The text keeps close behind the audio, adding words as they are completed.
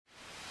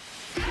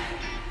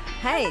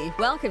Hey,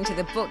 welcome to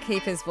the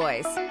Bookkeeper's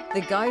Voice,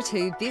 the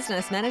go-to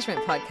business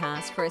management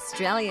podcast for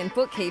Australian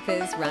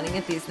bookkeepers running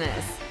a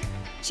business.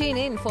 Tune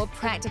in for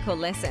practical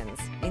lessons,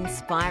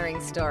 inspiring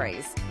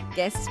stories,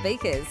 guest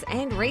speakers,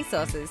 and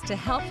resources to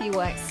help you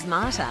work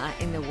smarter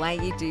in the way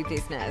you do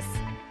business.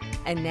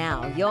 And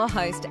now, your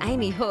host,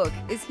 Amy Hook,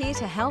 is here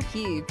to help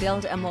you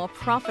build a more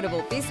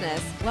profitable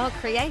business while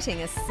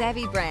creating a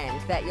savvy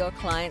brand that your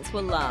clients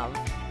will love.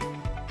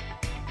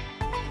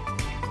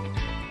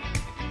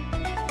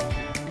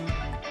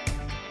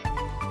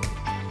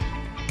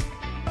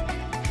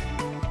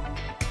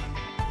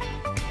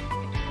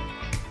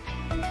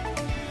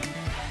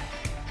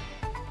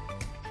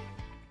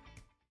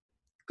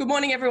 Good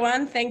morning,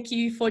 everyone. Thank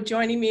you for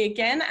joining me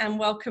again and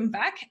welcome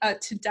back.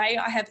 Today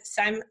I have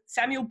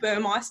Samuel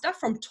Burmeister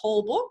from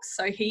Tall Books.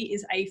 So he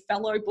is a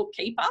fellow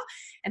bookkeeper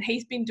and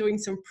he's been doing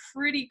some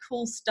pretty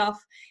cool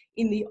stuff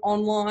in the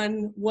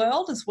online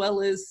world, as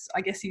well as,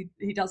 I guess he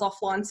does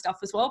offline stuff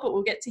as well, but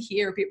we'll get to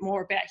hear a bit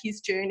more about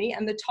his journey.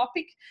 And the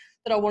topic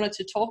that I wanted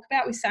to talk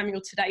about with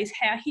Samuel today is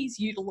how he's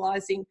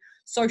utilising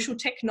social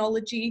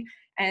technology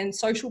and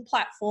social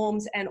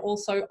platforms and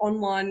also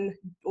online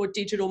or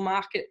digital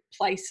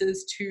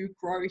marketplaces to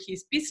grow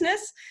his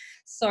business.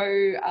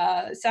 So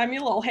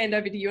Samuel, I'll hand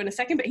over to you in a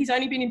second, but he's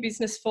only been in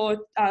business for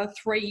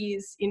 3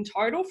 years in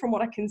total. From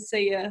what I can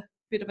see, a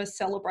bit of a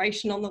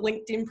celebration on the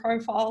LinkedIn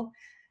profile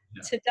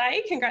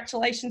today.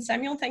 Congratulations,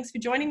 Samuel. Thanks for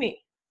joining me.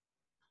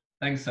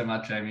 Thanks so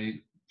much,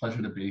 Amy.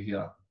 Pleasure to be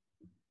here.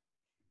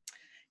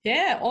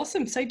 Yeah,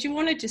 awesome. So do you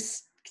want to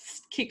just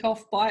kick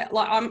off by,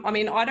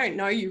 I don't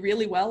know you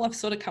really well. I've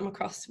sort of come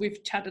across,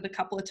 we've chatted a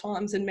couple of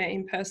times and met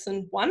in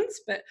person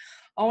once, but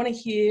I want to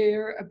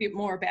hear a bit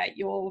more about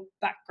your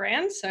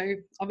background. So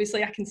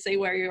obviously I can see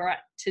where you're at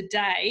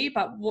today,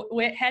 but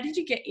how did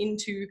you get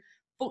into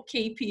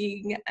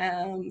bookkeeping,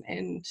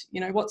 and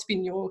what's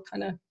been your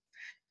kind of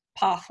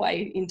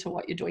pathway into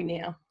what you're doing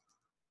now?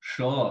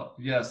 Sure.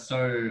 Yeah.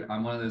 So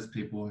I'm one of those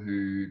people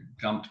who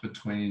jumped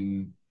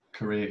between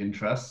career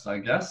interests, I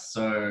guess.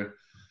 So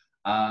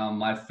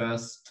my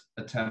first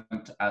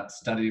attempt at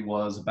study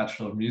was a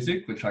Bachelor of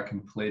Music, which I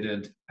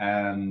completed.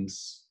 And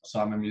so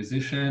I'm a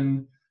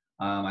musician.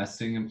 I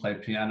sing and play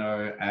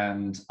piano.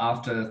 And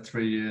after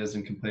 3 years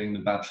in completing the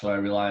Bachelor, I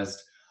realized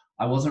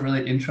I wasn't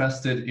really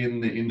interested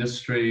in the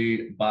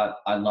industry, but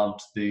I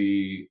loved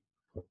the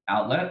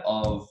outlet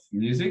of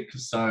music.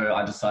 So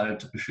I decided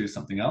to pursue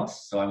something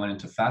else. So I went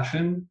into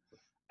fashion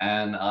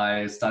and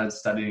I started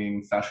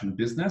studying fashion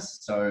business.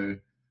 So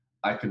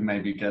I could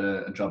maybe get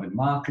a job in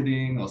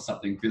marketing or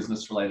something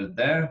business related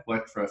there,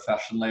 work for a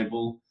fashion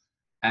label.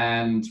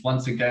 And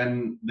once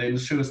again, the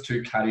industry was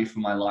too catty for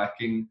my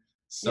liking.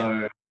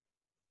 So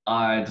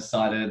I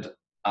decided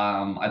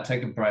I'd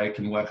take a break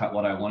and work out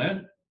what I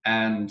wanted.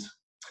 And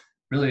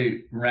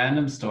really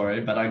random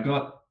story, but I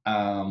got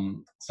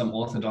some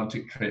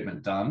orthodontic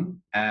treatment done.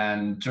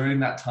 And during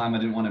that time, I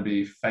didn't want to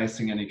be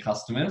facing any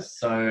customers.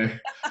 So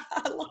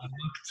I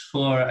looked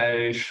for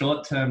a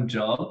short-term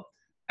job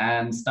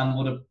and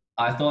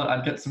I thought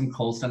I'd get some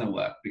call center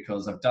work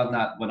because I've done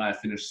that when I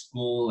finished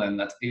school and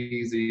that's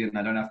easy and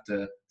I don't have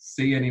to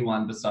see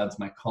anyone besides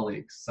my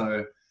colleagues.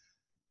 So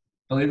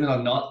believe it or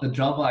not, the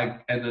job I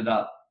ended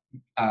up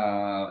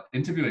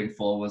interviewing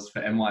for was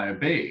for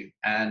MYOB.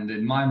 And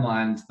in my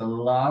mind, the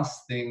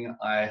last thing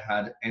I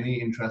had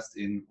any interest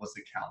in was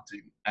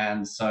accounting.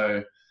 And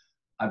so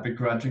I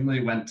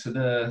begrudgingly went to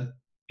the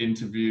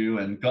interview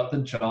and got the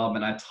job.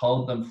 And I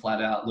told them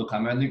flat out, look,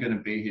 I'm only going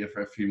to be here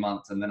for a few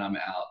months and then I'm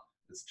out.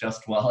 It's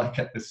just while I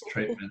get this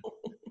treatment.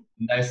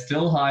 They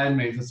still hired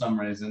me for some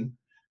reason.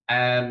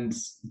 And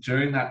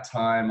during that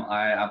time,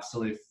 I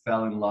absolutely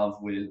fell in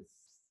love with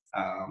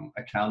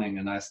accounting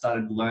and I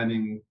started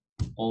learning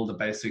all the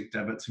basic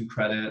debits and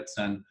credits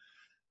and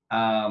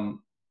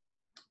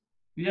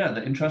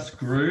the interest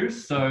grew.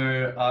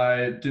 So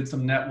I did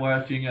some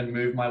networking and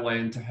moved my way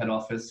into head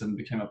office and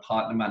became a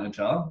partner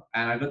manager.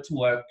 And I got to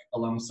work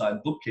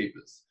alongside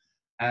bookkeepers.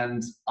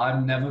 And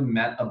I've never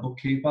met a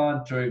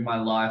bookkeeper during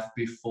my life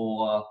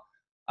before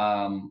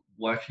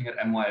working at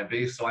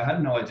MYOB. So I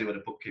had no idea what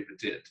a bookkeeper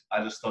did.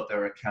 I just thought they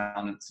were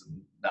accountants and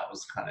that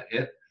was kind of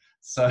it.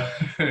 So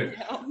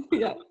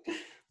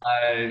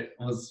I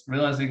was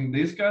realizing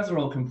these guys are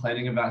all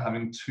complaining about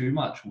having too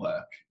much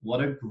work.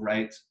 What a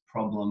great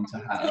problem to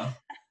have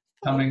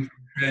coming from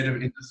creative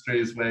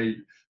industries where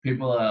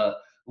people are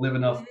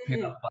living off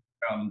peanut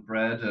butter and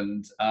bread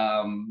and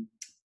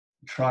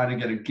trying to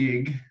get a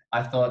gig.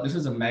 I thought, this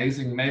is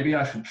amazing. Maybe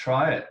I should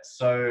try it.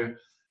 So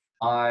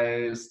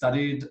I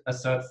studied a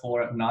Cert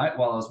 4 at night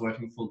while I was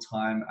working full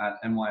time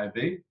at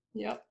MYOB.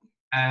 Yep.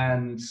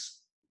 And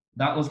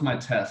that was my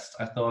test.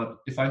 I thought,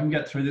 if I can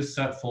get through this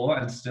Cert 4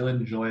 and still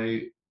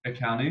enjoy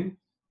accounting,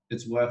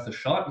 it's worth a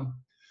shot.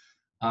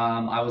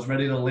 I was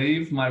ready to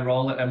leave my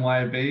role at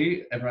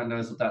MYOB. Everyone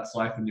knows what that's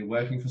like when you're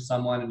working for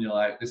someone and you're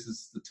like, this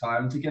is the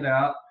time to get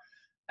out.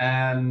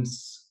 And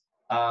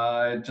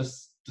I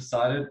just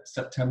decided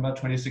September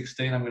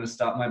 2016, I'm going to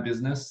start my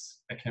business.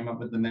 I came up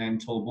with the name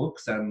Tall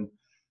Books and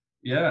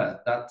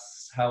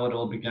that's how it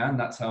all began.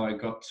 That's how I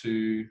got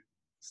to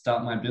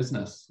start my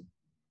business.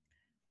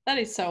 That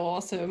is so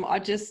awesome.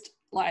 I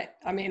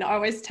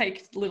always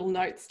take little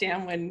notes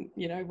down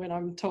when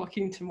I'm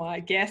talking to my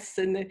guests,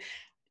 and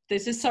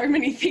there's just so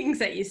many things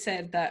that you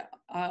said that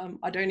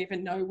I don't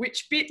even know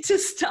which bit to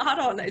start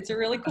on. It's a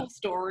really cool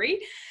story.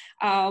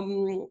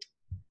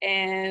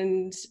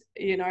 And,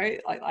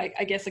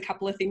 I guess a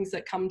couple of things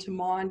that come to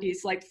mind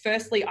is, like,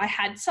 firstly, I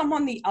had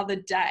someone the other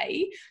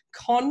day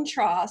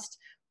contrast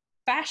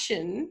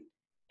fashion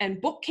and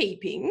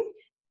bookkeeping.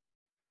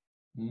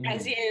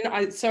 As in,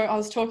 I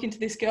was talking to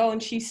this girl,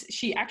 and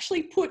she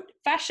actually put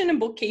fashion and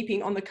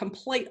bookkeeping on the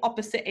complete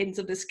opposite ends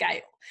of the scale.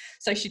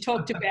 So she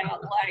talked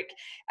about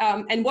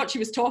and what she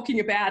was talking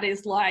about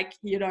is, like,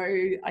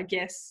 I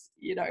guess,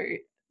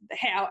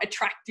 how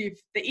attractive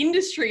the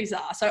industries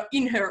are. So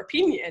in her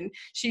opinion,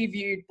 she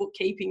viewed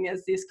bookkeeping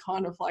as this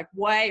kind of like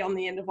way on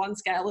the end of one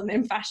scale, and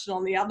then fashion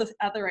on the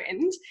other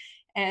end.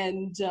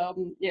 And so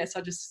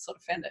I just sort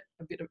of found it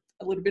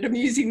a little bit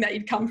amusing that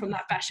you'd come from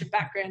that fashion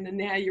background and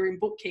now you're in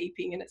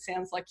bookkeeping, and it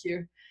sounds like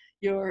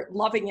you're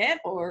loving it,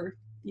 or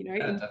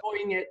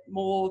enjoying it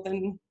more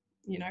than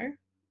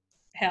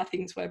how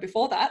things were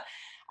before that.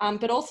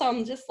 But also,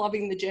 I'm just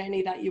loving the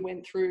journey that you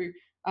went through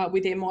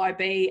with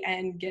MIB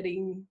and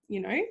getting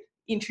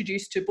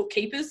introduced to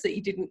bookkeepers that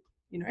you didn't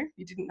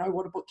know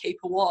what a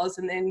bookkeeper was,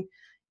 and then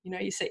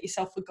you set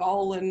yourself a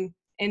goal and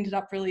ended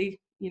up really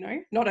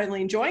not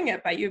only enjoying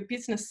it, but your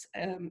business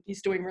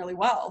is doing really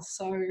well.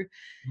 So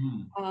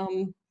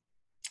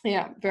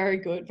very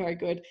good, very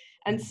good.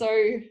 And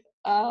so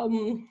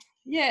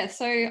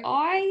so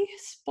I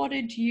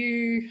spotted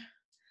you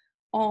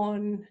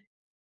on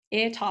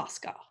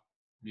Airtasker.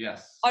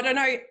 Yes. I don't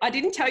know, I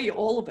didn't tell you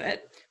all of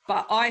it,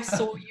 but I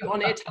saw you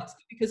on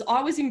Airtasker because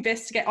I was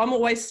I'm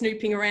always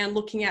snooping around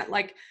looking at,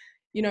 like,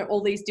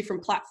 all these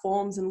different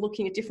platforms and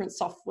looking at different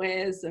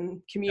softwares and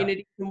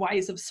communities and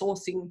ways of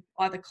sourcing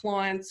either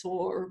clients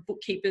or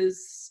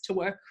bookkeepers to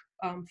work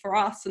for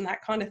us and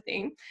that kind of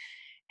thing.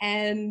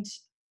 And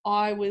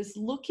I was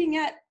looking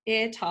at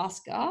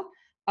Airtasker.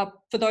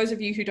 For those of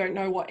you who don't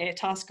know what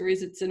Airtasker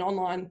is, it's an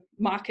online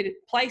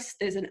marketplace.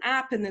 There's an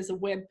app and there's a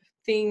web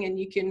thing, and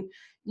you can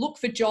look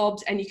for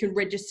jobs and you can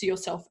register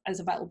yourself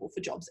as available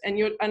for jobs. And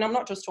I'm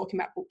not just talking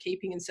about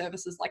bookkeeping and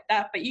services like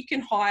that, but you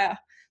can hire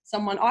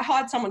someone. I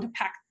hired someone to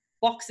pack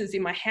boxes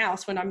in my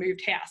house when I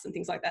moved house and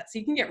things like that. So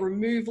you can get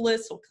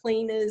removalists or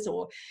cleaners,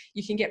 or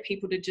you can get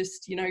people to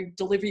just,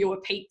 deliver you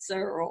a pizza,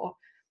 or,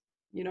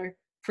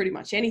 pretty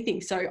much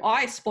anything. So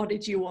I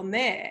spotted you on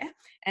there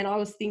and I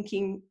was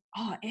thinking,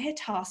 oh,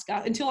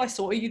 Airtasker, until I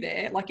saw you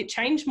there. Like, it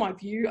changed my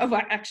view of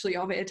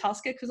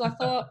Airtasker, because I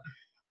thought,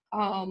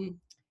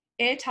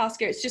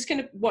 Airtasker, it's just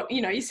going to,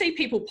 you see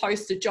people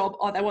post a job,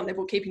 they want their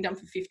bookkeeping done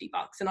for $50.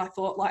 And I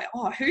thought, like,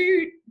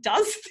 who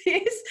does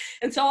this?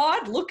 And so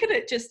I'd look at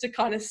it just to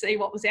kind of see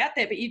what was out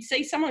there. But you'd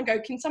see someone go,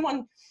 can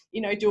someone,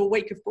 do a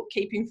week of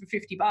bookkeeping for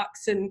 $50?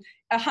 And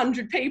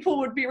 100 people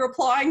would be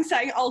replying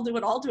saying, I'll do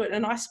it.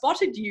 And I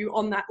spotted you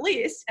on that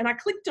list and I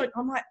clicked on,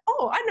 I'm like,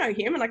 oh, I know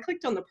him. And I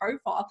clicked on the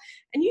profile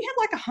and you had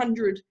like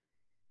 100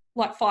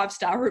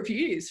 5-star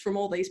reviews from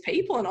all these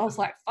people, and I was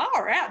like,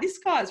 far out, this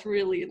guy's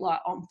really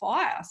on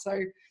fire.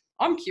 So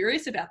I'm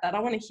curious about that. I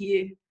want to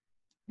hear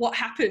what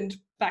happened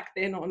back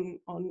then on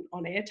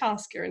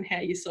Airtasker and how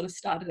you sort of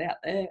started out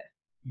there.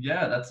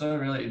 Yeah, that's a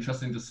really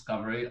interesting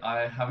discovery.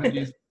 I haven't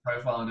used the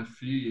profile in a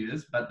few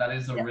years, but that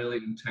is a really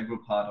integral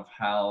part of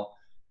how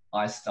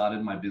I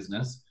started my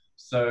business.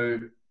 So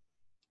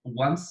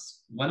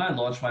when I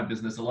launched my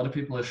business, a lot of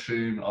people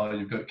assume, oh,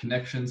 you've got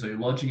connections, or you're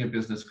launching a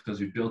business because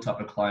you've built up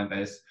a client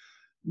base.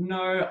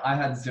 No, I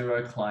had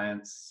 0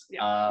 clients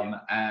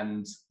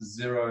and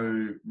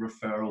 0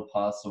 referral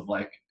paths of,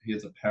 like,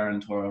 here's a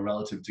parent or a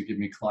relative to give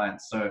me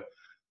clients. So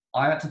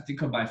I had to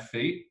think on my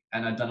feet,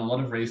 and I'd done a lot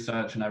of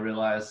research, and I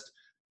realized,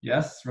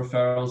 yes,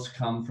 referrals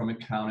come from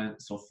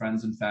accountants or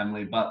friends and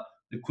family, but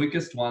the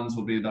quickest ones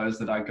will be those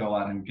that I go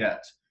out and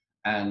get.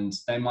 And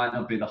they might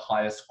not be the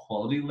highest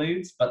quality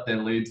leads, but they're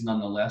leads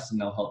nonetheless, and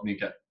they'll help me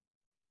get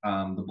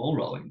the ball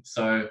rolling.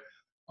 So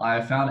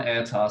I found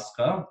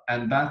Airtasker,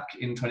 and back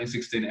in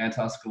 2016,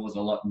 Airtasker was a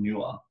lot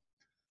newer.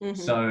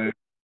 Mm-hmm. So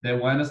there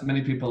weren't as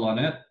many people on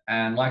it.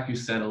 And like you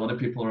said, a lot of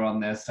people are on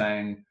there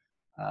saying,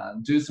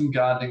 do some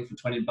gardening for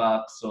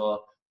 $20, or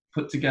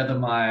put together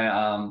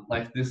my,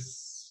 like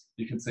this,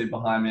 you can see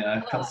behind me,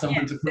 I've got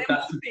someone to put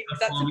that together.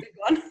 That's a big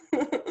one.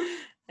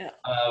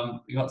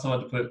 You got someone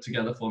to put it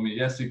together for me.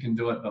 Yes, you can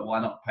do it, but why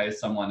not pay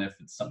someone if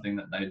it's something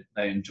that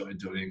they enjoy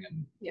doing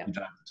and you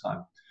don't have the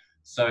time?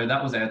 So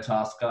that was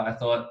Airtasker. I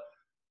thought,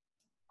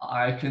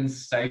 I can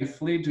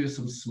safely do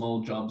some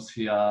small jobs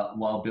here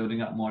while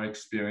building up more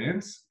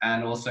experience.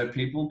 And also,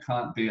 people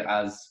can't be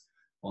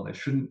they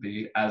shouldn't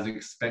be as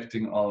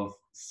expecting of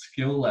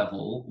skill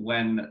level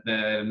when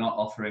they're not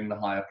offering the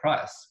higher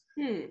price.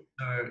 So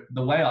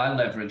the way I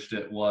leveraged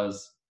it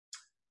was,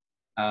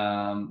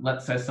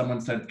 let's say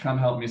someone said, come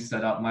help me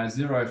set up my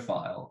Xero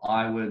file.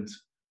 I would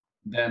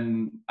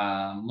then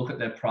look at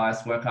their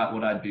price, work out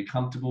what I'd be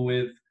comfortable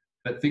with,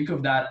 but think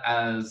of that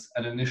as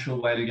an initial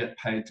way to get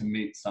paid to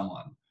meet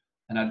someone.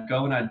 and I'd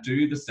go and I'd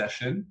do the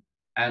session,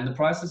 and the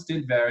prices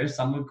did vary.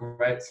 Some were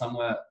great, some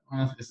were,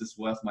 is this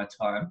worth my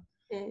time?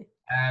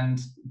 And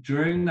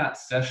during that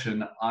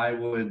session, I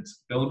would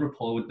build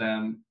rapport with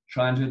them,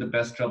 try and do the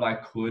best job I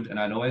could. And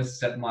I'd always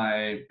set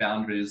my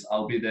boundaries.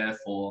 I'll be there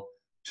for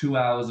 2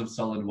 hours of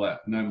solid work,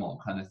 no more,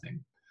 kind of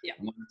thing. Yeah.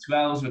 And when the 2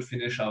 hours would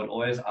finish, I would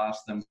always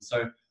ask them,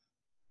 so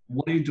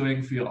what are you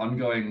doing for your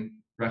ongoing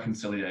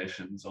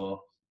reconciliations?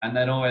 And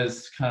they'd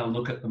always kind of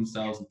look at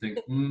themselves and think,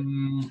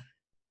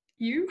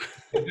 you?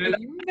 Are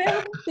you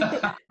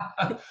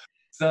available?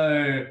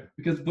 So,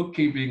 because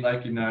bookkeeping,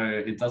 like,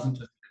 it doesn't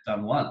just get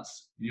done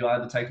once. You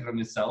either take it on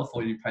yourself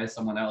or you pay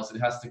someone else.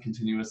 It has to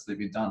continuously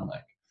be done.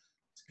 Like,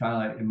 it's kind of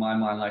like, in my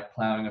mind, like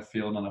plowing a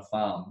field on a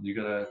farm. You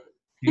got to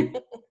keep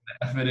the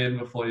effort in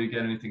before you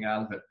get anything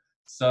out of it.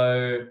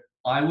 So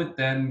I would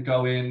then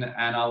go in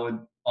and I would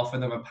offer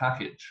them a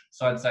package.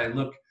 So I'd say,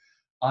 look,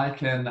 I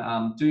can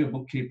do your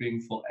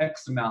bookkeeping for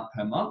X amount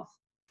per month,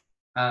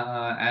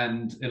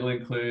 and it'll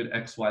include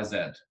X, Y, Z.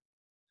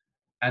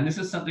 And this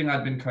is something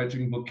I've been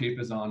coaching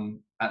bookkeepers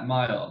on at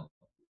my job.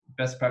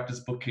 Best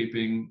practice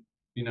bookkeeping,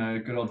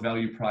 good old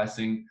value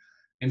pricing.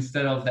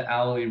 Instead of the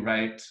hourly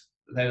rate,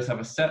 they just have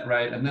a set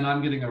rate, and then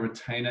I'm getting a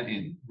retainer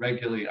in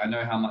regularly. I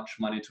know how much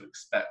money to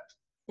expect.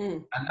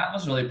 And that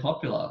was really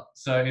popular.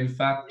 So in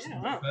fact,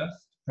 the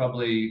first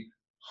probably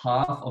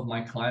half of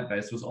my client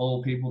base was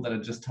all people that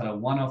had just had a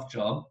one-off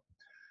job.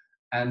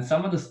 And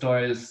some of the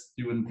stories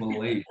you wouldn't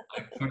believe.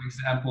 Like, for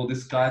example,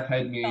 this guy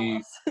paid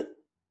me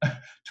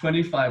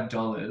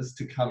 $25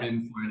 to come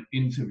in for an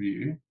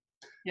interview.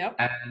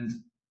 And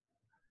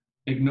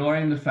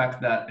ignoring the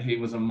fact that he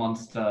was a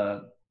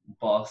monster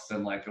boss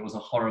and like it was a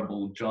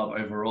horrible job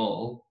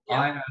overall,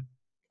 I had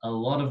a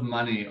lot of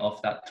money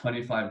off that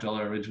 $25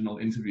 original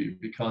interview,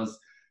 because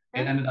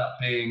it ended up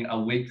being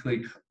a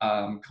weekly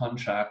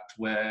contract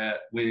where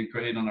we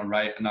agreed on a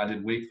rate and I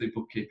did weekly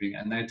bookkeeping,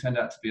 and they turned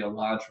out to be a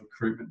large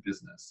recruitment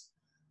business.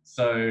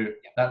 So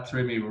that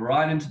threw me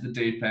right into the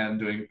deep end,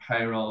 doing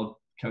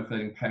payroll,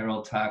 calculating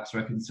payroll, tax,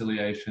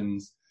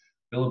 reconciliations,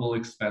 billable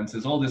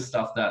expenses, all this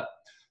stuff that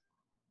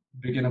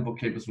beginner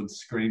bookkeepers would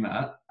scream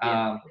at.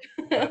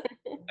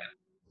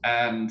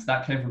 And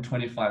that came from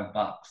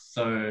 $25.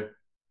 So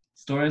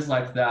stories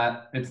like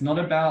that, it's not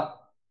about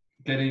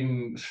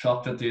getting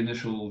shocked at the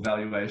initial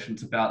valuation.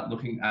 It's about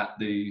looking at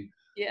the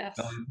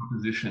value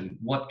proposition.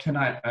 What can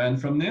I earn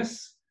from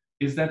this?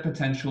 Is there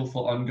potential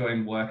for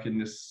ongoing work in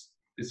this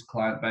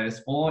client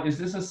base? Or is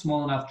this a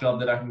small enough job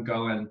that I can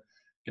go and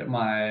get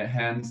my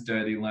hands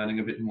dirty learning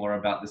a bit more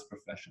about this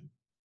profession?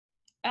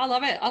 I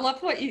love it. I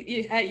love what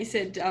how you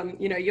said,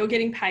 you're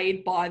getting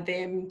paid by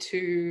them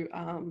to,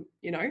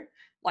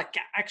 like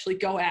actually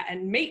go out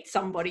and meet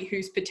somebody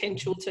who's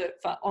potential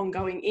for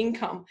ongoing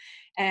income.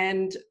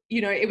 And,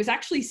 it was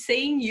actually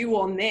seeing you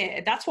on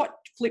there. That's what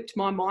flipped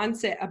my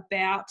mindset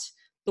about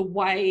the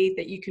way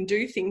that you can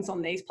do things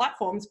on these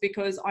platforms,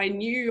 because I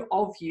knew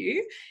of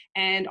you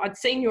and I'd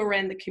seen you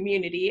around the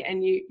community,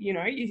 and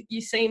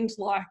you seemed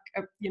like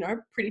a,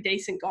 pretty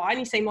decent guy, and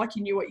you seemed like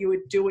you knew what you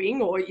were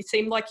doing, or you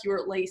seemed like you were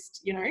at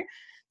least,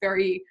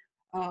 very,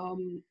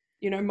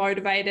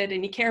 motivated,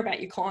 and you care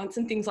about your clients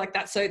and things like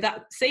that. So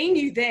that seeing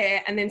you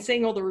there and then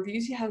seeing all the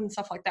reviews you had and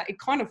stuff like that, it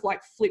kind of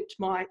like flipped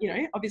my,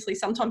 obviously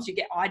sometimes you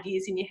get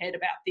ideas in your head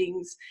about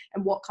things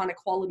and what kind of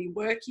quality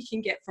work you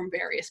can get from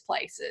various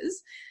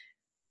places.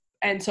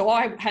 And so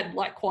I had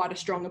like quite a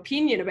strong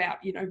opinion about,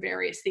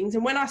 various things.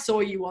 And when I saw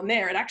you on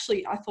there,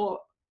 I thought,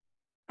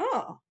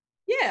 oh,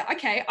 yeah,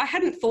 okay. I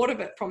hadn't thought of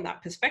it from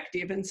that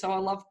perspective. And so I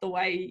love the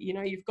way,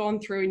 you've gone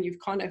through and you've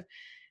kind of,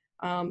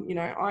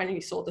 I only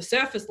saw the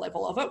surface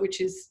level of it, which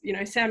is,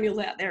 Samuel's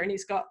out there and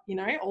he's got,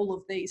 all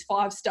of these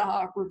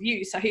 5-star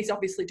reviews. So he's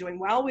obviously doing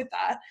well with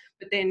that.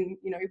 But then,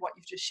 what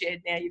you've just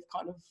shared now, you've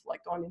kind of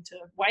like gone into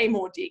way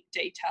more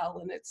detail,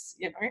 and it's,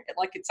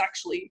 it's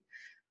actually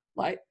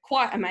like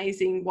quite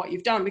amazing what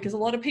you've done, because a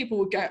lot of people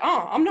would go,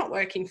 oh, I'm not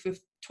working for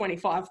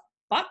 $25,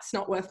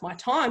 not worth my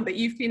time. But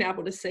you've been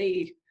able to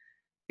see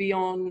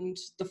beyond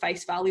the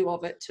face value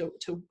of it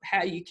to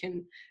how you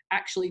can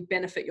actually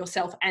benefit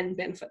yourself and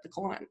benefit the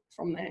client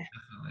from there.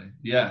 Definitely.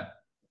 Yeah.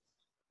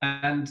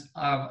 And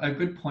a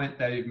good point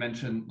that you've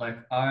mentioned, like,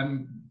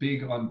 I'm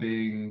big on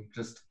being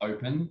just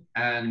open,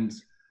 and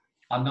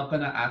I'm not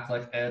going to act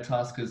like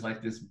Airtasker is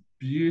like this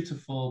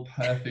beautiful,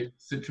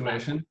 perfect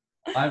situation.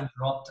 I've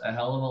dropped a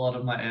hell of a lot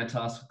of my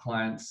Airtasker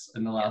clients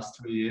in the last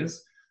 2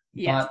 years.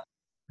 Yes. But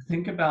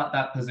think about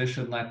that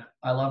position. Like,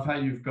 I love how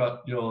you've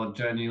got your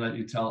journey, like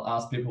you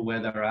ask people where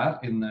they're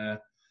at in the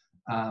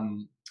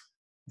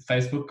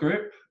Facebook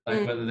group,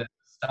 like whether they're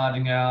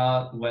starting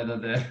out, whether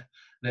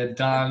they're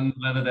done,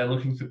 whether they're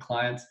looking for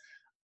clients.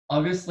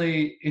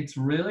 Obviously, it's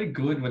really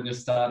good when you're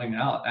starting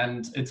out,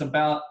 and it's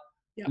about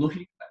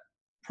looking at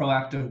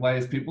proactive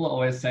ways. People are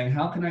always saying,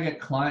 how can I get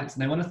clients?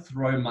 And they want to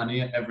throw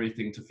money at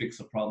everything to fix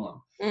a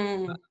problem.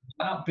 Why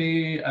not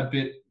be a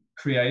bit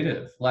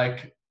creative?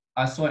 Like,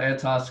 I saw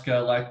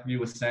Airtasker, like you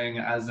were saying,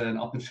 as an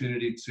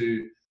opportunity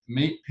to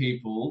meet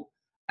people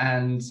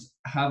and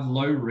have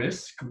low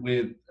risk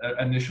with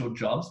initial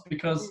jobs,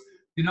 because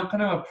you're not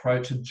going to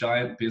approach a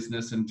giant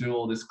business and do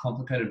all this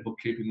complicated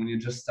bookkeeping when you're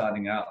just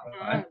starting out,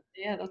 right?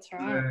 Yeah, that's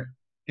right. So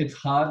it's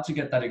hard to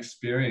get that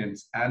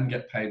experience and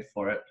get paid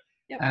for it.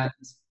 Yep. And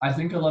I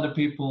think a lot of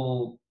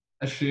people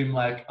assume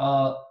like,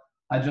 oh,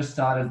 I just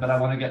started, but I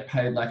want to get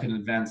paid like an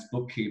advanced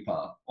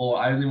bookkeeper, or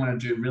I only want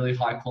to do really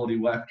high quality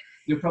work.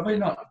 You're probably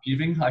not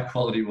giving high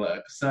quality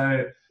work.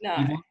 So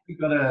you've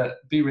got to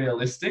be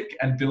realistic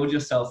and build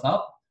yourself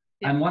up.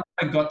 Yep. And once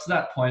I got to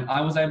that point,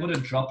 I was able to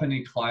drop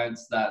any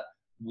clients that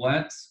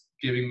weren't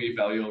giving me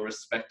value or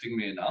respecting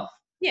me enough.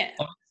 Yeah.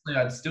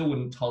 Obviously, I still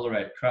wouldn't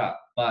tolerate crap,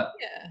 but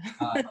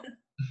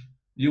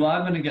you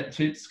are going to get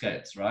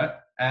cheapskates, right?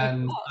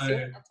 And course, so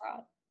that's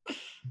right.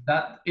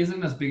 that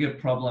isn't as big a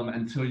problem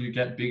until you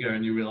get bigger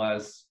and you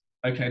realize,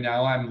 okay,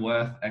 now I'm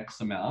worth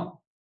X amount.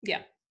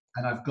 Yeah.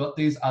 And I've got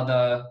these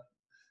other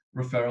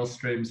referral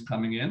streams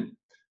coming in.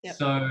 Yep.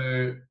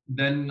 So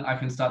then I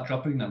can start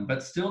dropping them.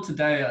 But still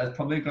today, I've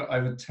probably got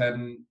over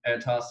 10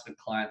 Airtasker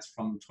clients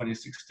from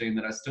 2016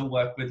 that I still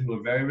work with who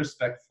are very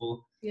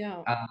respectful.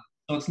 Yeah.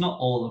 So it's not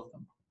all of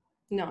them.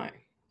 No,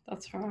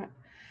 that's right.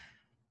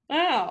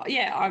 Oh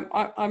yeah,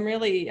 I'm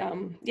really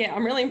I'm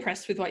really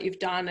impressed with what you've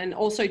done, and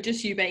also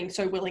just you being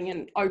so willing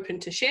and open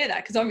to share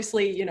that, because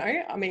obviously,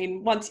 I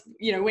mean, once,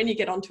 when you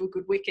get onto a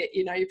good wicket,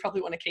 you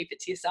probably want to keep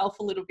it to yourself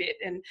a little bit,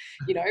 and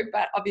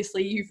but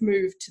obviously you've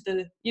moved to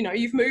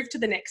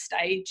the next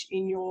stage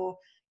in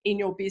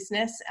your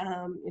business,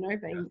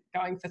 been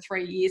going for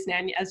 3 years now,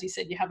 and as you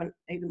said, you haven't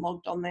even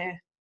logged on there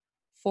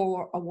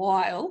for a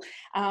while.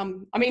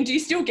 I mean, do you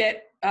still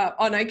get,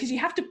 no, because you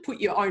have to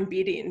put your own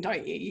bid in,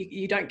 don't you?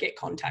 You don't get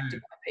contacted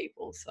by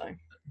people, so.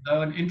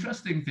 Though an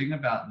interesting thing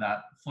about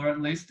that, for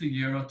at least a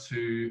year or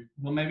two,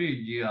 well, maybe a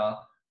year,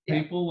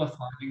 people were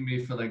finding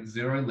me for like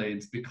 0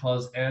 leads,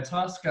 because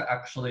Airtasker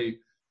actually,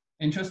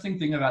 interesting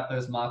thing about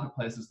those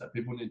marketplaces that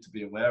people need to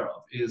be aware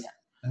of is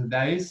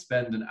they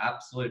spend an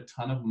absolute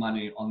ton of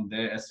money on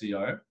their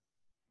SEO.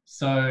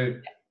 So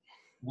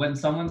when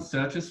someone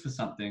searches for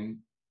something,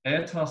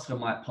 Airtasker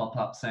might pop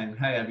up saying,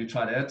 hey, have you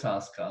tried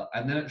Airtasker?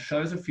 And then it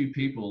shows a few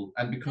people.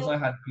 And because I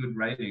had good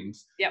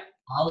ratings,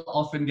 I'll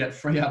often get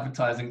free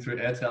advertising through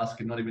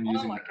Airtasker, not even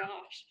using it. Oh my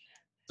gosh.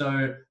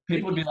 So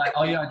people would be like,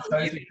 oh yeah, I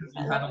chose it because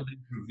you had all these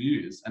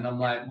reviews. And I'm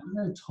like,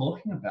 what are they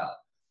talking about?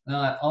 And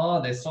they're like,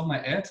 oh, they saw my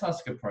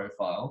Airtasker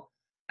profile.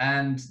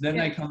 And then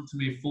they come to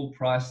me full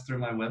price through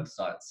my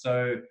website.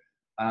 So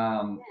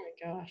oh my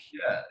gosh.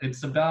 Yeah,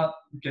 it's about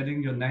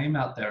getting your name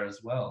out there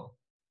as well.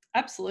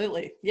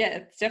 Absolutely. Yeah,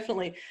 it's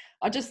definitely,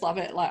 I just love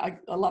it.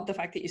 Like, I love the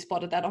fact that you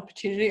spotted that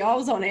opportunity. I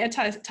was on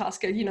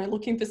Airtasker,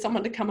 looking for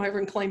someone to come over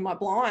and clean my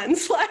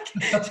blinds, like,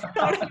 you know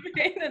what I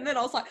mean? And then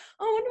I was like,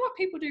 oh, I wonder what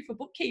people do for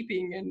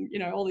bookkeeping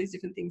and, all these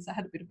different things. I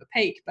had a bit of a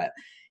peek, but,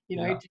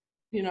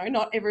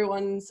 not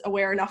everyone's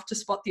aware enough to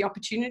spot the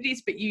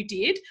opportunities, but you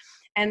did.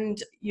 And,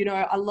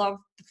 I love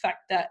the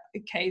fact that,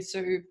 okay,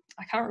 so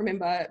I can't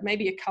remember,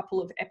 maybe a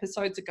couple of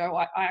episodes ago,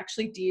 I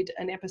actually did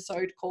an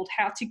episode called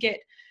How to Get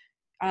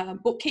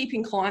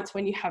Bookkeeping Clients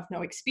When You Have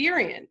No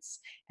Experience.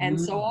 And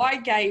so I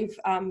gave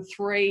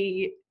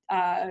 3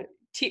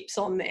 tips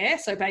on there.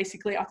 So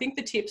basically, I think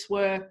the tips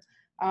were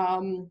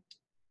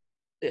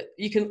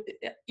you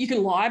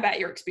can lie about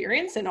your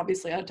experience, and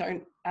obviously I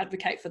don't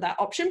advocate for that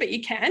option, but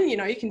you can,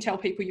 you can tell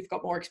people you've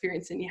got more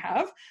experience than you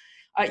have.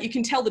 You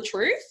can tell the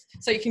truth.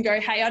 So you can go,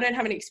 hey, I don't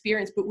have any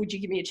experience, but would you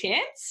give me a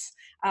chance?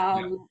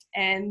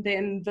 And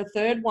then the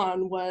third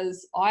one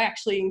was, I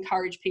actually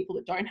encourage people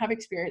that don't have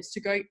experience to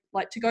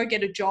go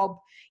get a job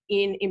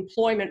in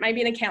employment,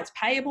 maybe an accounts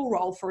payable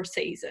role for a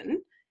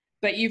season.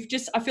 But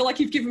I feel like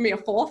you've given me a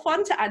 4th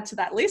one to add to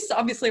that list. So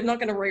obviously I'm not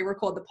going to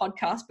re-record the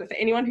podcast, but for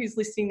anyone who's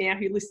listening now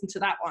who listened to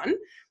that one,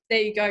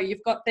 there you go.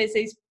 There's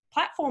these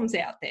platforms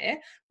out there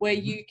where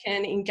you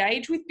can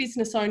engage with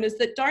business owners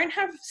that don't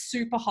have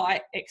super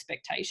high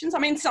expectations. I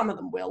mean, some of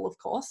them will, of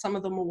course. Some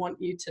of them will want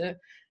you to,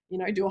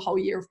 do a whole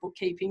year of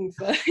bookkeeping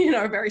for,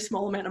 a very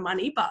small amount of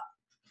money. But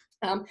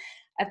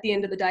at the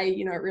end of the day,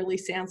 it really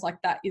sounds like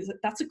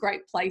that's a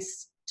great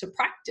place to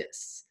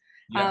practice.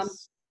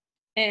 Yes.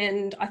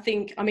 And I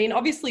think,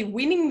 obviously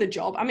winning the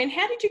job, how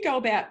did you go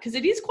about, because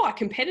it is quite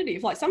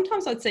competitive. Like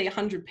sometimes I'd see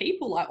 100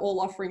 people like all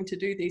offering to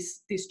do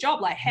this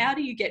job. Like, how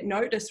do you get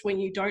noticed when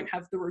you don't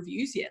have the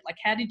reviews yet? Like,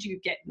 how did you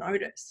get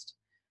noticed?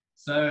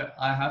 So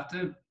I have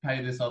to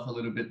pay this off a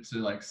little bit to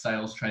like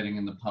sales training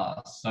in the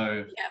past. So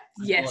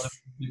a lot of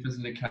bookkeepers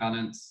and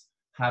accountants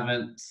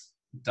haven't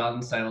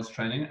done sales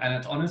training, and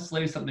it's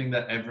honestly something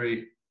that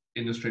every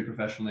industry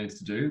professional needs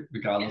to do,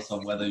 regardless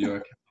of whether you're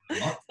a accountant or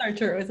not. So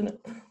true, isn't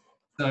it?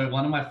 So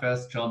one of my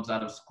first jobs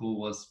out of school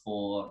was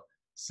for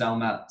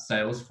Salmat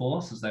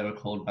Salesforce, as they were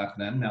called back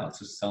then. Now it's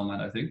just Salmat,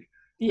 I think.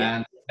 Yeah.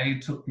 And they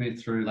took me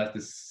through like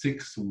this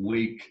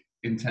 6-week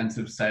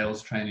intensive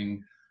sales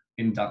training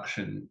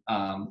induction,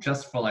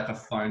 just for like a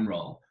phone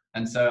role.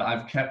 And so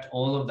I've kept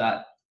all of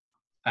that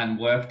and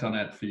worked on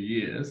it for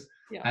years.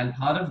 Yeah. And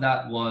part of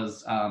that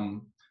was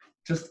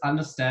just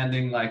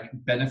understanding like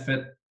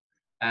benefit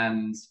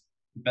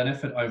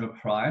over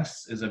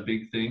price is a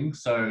big thing.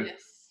 So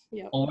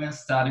Yeah. always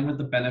starting with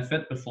the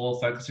benefit before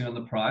focusing on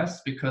the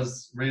price,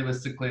 because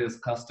realistically as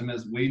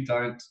customers, we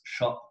don't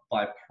shop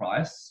by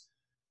price.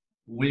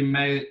 We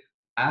may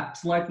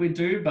act like we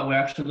do, but we're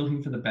actually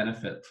looking for the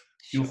benefit.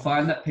 You'll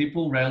find that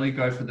people rarely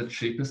go for the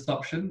cheapest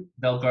option.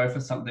 They'll go for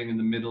something in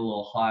the middle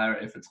or higher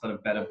if it's got a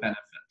better benefit,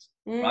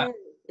 right?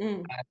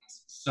 And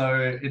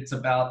so it's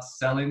about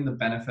selling the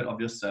benefit of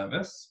your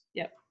service.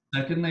 Yep.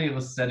 Secondly, it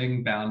was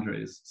setting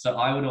boundaries. So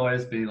I would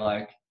always be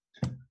like,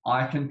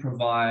 I can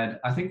provide,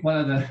 I think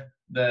one of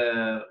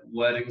the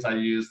wordings I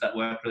use that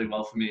worked really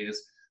well for me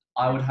is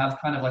I would have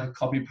kind of like a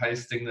copy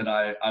paste thing that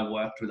I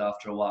worked with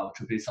after a while, which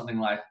would be something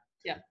like,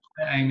 yeah,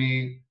 hey,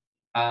 Amy,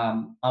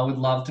 I would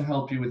love to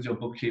help you with your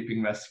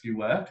bookkeeping rescue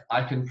work.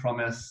 I can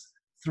promise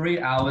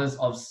 3 hours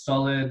of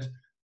solid,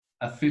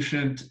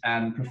 efficient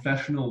and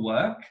professional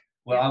work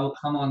where I will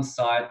come on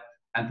site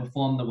and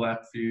perform the work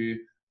for you.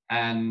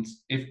 And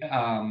if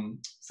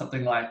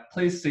something like,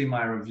 please see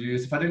my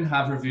reviews. If I didn't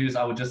have reviews,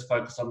 I would just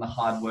focus on the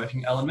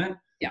hardworking element.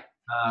 Yeah.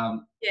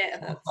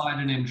 Qualified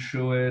and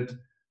insured,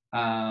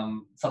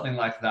 something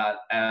like that.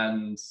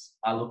 And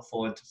I look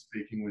forward to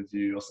speaking with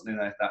you or something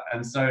like that.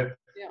 And so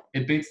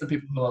it beats the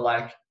people who are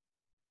like,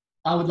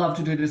 I would love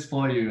to do this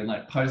for you and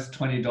like post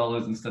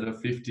 $20 instead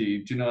of 50.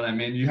 Do you know what I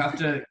mean? You have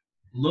to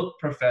look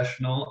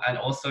professional and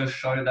also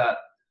show that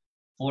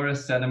for a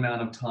set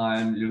amount of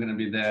time, you're going to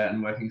be there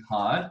and working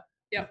hard.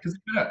 Yeah. Because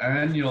you've got to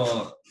earn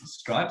your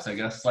stripes, I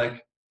guess.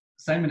 Like,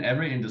 same in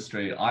every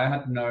industry. I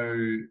had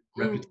no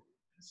reputation,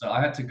 so I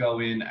had to go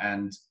in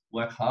and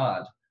work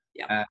hard.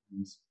 Yeah.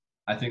 And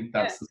I think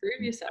that's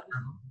prove yourself.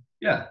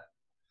 Yeah.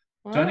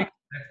 Wow. Don't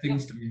expect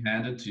things to be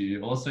handed to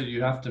you. Also,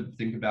 you have to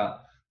think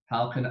about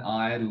how can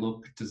I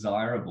look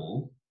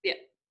desirable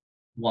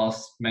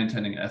whilst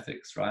maintaining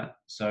ethics, right?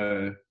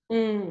 So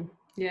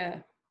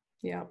yeah.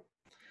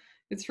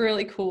 It's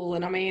really cool.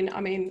 And I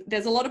mean,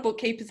 there's a lot of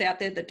bookkeepers out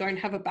there that don't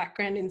have a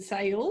background in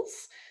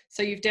sales.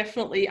 So you've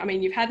definitely,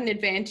 you've had an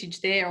advantage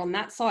there on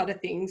that side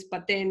of things,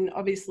 but then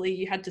obviously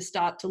you had to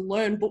start to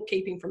learn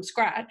bookkeeping from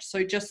scratch.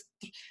 So just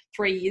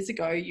 3 years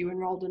ago, you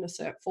enrolled in a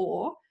Cert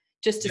 4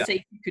 just to see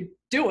if you could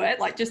do it,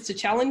 like just to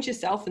challenge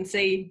yourself and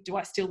see, do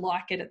I still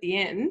like it at the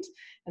end?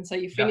 And so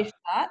you finished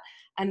that.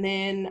 And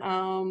then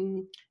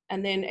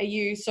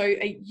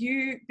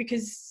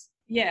because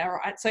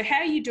right. So how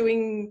are you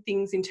doing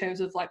things in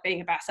terms of like being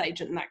a BAS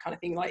agent and that kind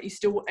of thing? Like, you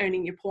still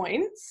earning your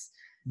points?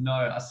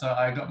 No, so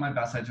I got my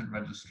BAS agent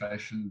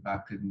registration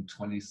back in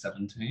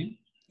 2017.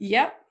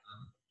 Yep.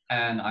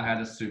 And I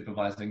had a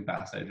supervising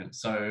BAS agent.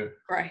 So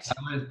great.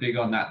 I'm always big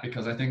on that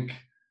because I think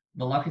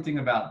the lucky thing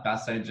about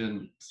BAS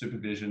agent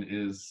supervision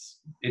is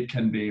it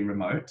can be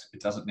remote.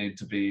 It doesn't need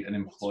to be an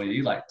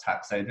employee like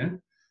tax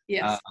agent.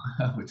 Yes.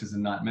 Which is a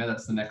nightmare.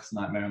 That's the next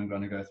nightmare I'm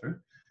going to go through.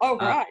 Oh,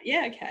 right.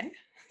 Okay.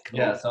 Cool.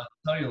 Yeah, so I'll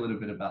tell you a little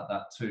bit about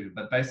that too.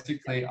 But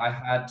basically, I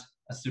had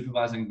a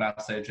supervising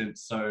BAS agent,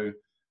 so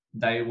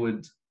they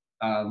would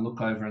look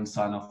over and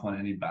sign off on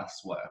any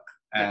BAS work.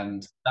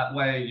 And that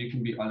way you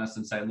can be honest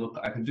and say, look,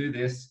 I can do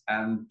this,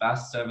 and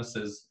BAS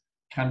services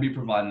can be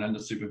provided under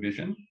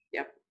supervision.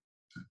 Yep.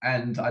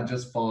 And I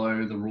just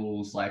follow the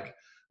rules, like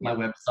my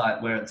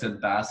website where it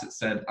said BAS, it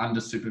said under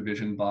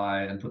supervision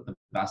by, and put the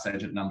BAS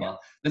agent number.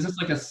 There's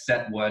just like a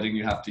set wording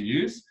you have to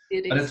use.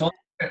 But it's also,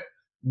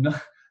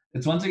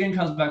 it's once again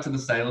comes back to the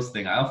sales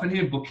thing. I often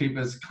hear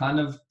bookkeepers kind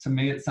of, to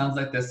me, it sounds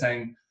like they're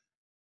saying,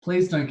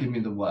 please don't give me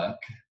the work.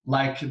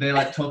 Like they're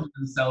like talking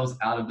themselves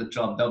out of the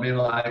job. They'll be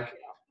like,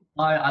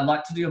 I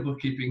like to do your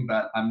bookkeeping,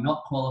 but I'm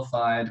not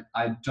qualified.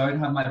 I don't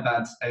have my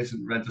BAS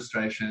agent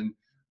registration.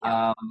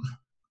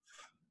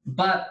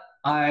 But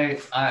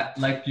I've got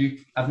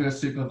a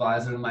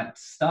supervisor, and like,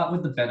 start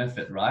with the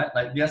benefit, right?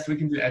 Like, yes, we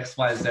can do X,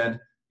 Y, Z.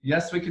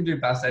 Yes, we can do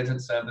BAS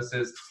agent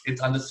services.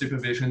 It's under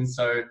supervision.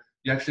 So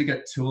you actually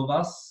get 2 of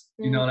us.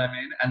 You know what I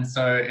mean? And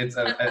so it's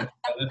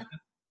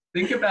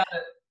think about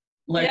it.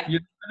 Like, you're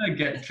going to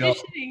get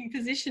jobs.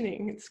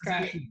 Positioning. It's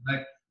great.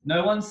 Like,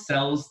 no one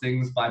sells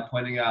things by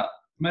pointing out.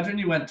 Imagine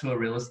you went to a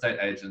real estate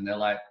agent. They're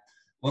like,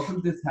 welcome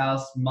to this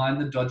house.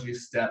 Mind the dodgy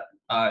step.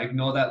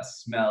 Ignore that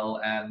smell.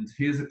 And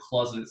here's a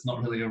closet. It's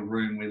not really a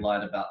room. We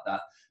lied about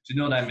that. Do you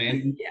know what I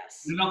mean?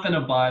 Yes. You're not going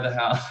to buy the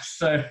house.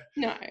 So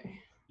no.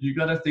 You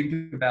got to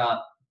think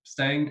about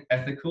staying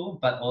ethical,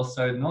 but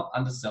also not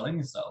underselling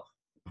yourself.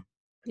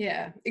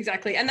 Yeah,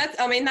 exactly. And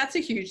that's a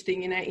huge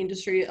thing in our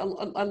industry. A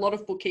lot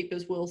of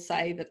bookkeepers will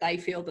say that they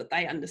feel that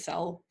they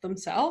undersell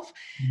themselves.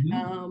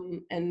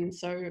 And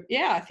so,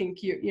 I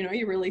think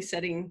you're really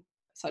setting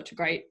such a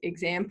great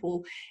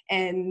example.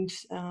 And,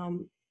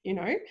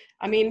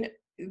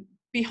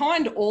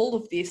 behind all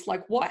of this,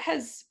 like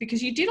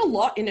because you did a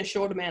lot in a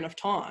short amount of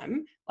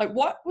time, like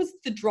what was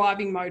the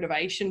driving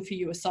motivation for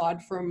you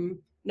aside from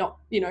not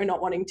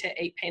wanting to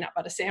eat peanut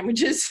butter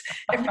sandwiches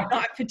every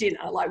night for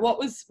dinner? Like what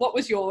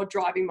was your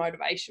driving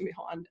motivation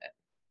behind it?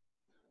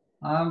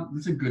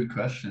 That's a good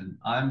question.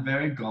 I'm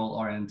very goal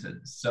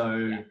oriented.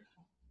 So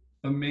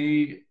for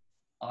me,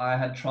 I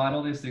had tried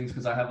all these things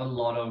because I have a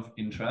lot of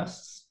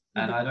interests,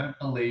 and I don't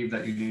believe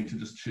that you need to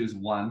just choose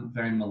one.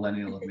 Very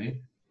millennial of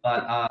me.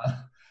 But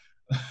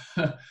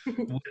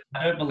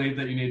I don't believe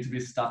that you need to be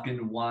stuck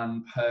in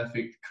one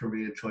perfect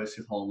career choice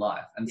your whole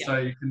life. And so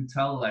you can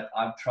tell, like,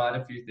 I've tried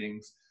a few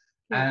things.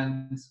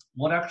 And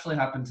what actually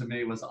happened to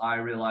me was I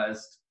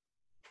realized,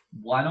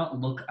 why not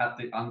look at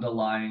the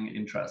underlying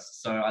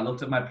interests? So I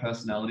looked at my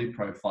personality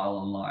profile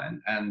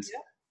online, and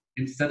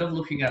instead of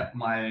looking at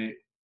my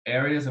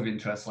areas of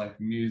interest like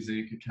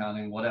music,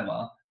 accounting,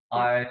 whatever,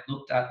 I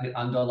looked at the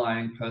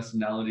underlying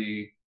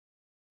personality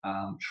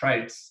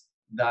traits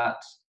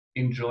that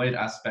enjoyed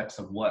aspects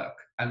of work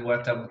and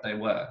worked out what they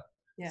were.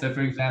 So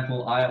for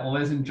example, I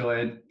always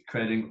enjoyed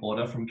creating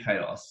order from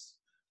chaos.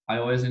 I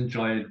always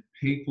enjoyed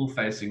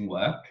people-facing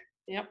work.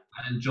 I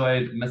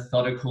enjoyed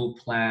methodical,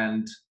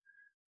 planned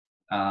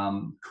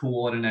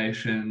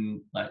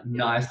coordination, like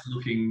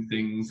nice-looking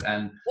things.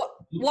 And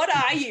what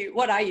are you?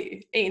 What are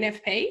you?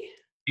 ENFP?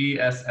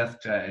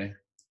 ESFJ.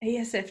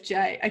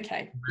 ESFJ.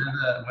 Okay.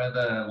 We're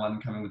the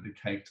one coming with the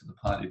cake to the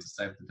party to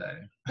save the day.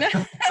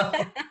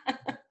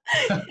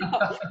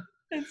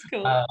 That's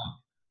cool.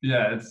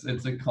 Yeah,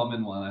 it's a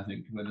common one. I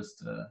think we're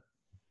just a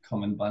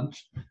common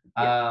bunch.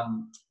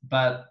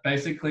 But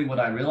basically what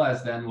I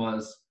realized then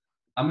was,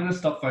 I'm going to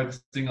stop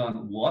focusing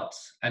on what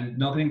and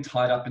not getting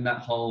tied up in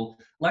that whole,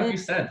 like you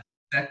said,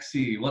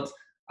 sexy.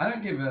 I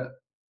don't give a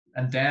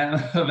damn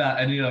about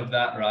any of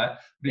that, right?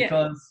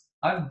 Because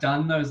I've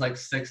done those like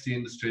sexy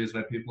industries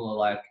where people are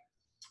like,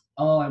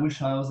 oh, I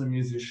wish I was a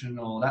musician,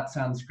 or that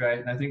sounds great.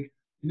 And I think,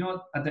 you know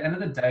what, at the end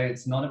of the day,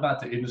 it's not about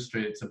the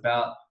industry. It's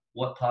about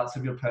what parts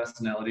of your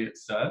personality it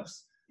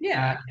serves.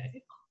 Yeah.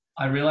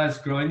 I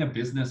realized growing a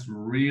business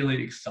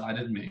really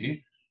excited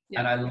me.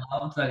 And I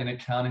loved that in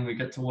accounting, we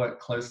get to work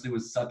closely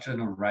with such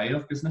an array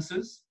of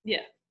businesses.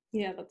 Yeah,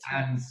 that's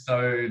right. And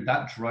so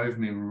that drove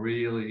me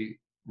really,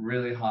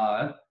 really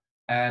hard.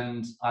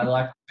 And I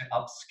like to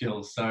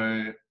upskill.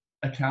 So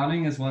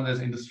accounting is one of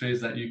those industries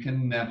that you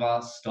can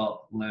never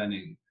stop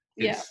learning.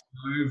 It's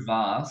so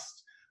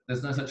vast.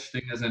 There's no such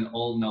thing as an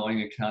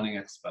all-knowing accounting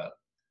expert.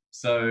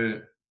 So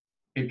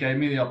it gave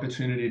me the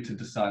opportunity to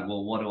decide,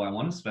 well, what do I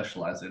want to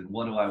specialize in?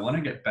 What do I want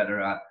to get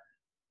better at?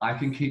 I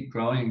can keep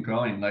growing and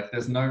growing. Like,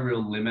 there's no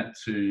real limit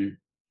to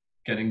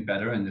getting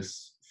better in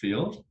this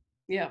field.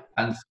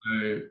 And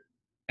so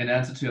in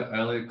answer to your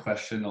earlier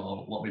question, or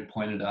what we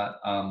pointed at,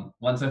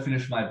 once I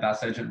finished my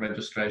BAS agent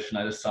registration,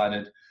 I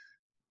decided,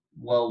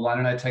 well, why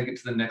don't I take it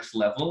to the next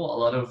level? A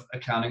lot of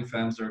accounting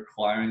firms are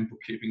acquiring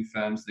bookkeeping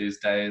firms these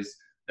days.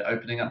 They're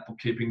opening up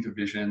bookkeeping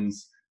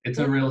divisions. It's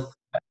a real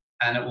threat,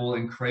 and it will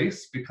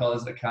increase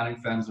because accounting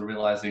firms are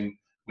realizing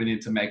we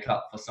need to make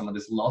up for some of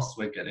this loss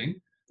we're getting.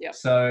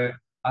 So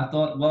I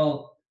thought,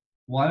 well,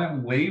 why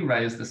don't we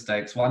raise the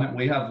stakes? Why don't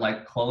we have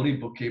like quality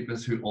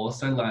bookkeepers who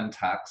also learn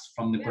tax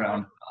from the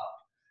ground up?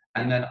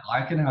 And then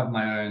I can have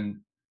my own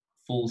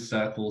full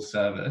circle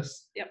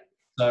service.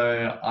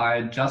 So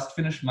I just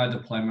finished my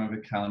diploma of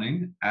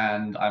accounting,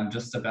 and I'm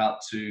just about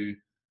to,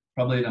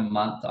 probably in a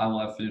month, I will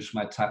have finished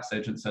my tax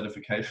agent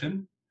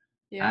certification.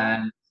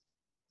 And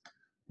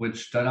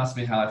which, don't ask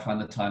me how I find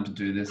the time to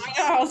do this.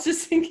 I was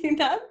just thinking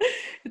that.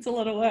 It's a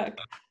lot of work.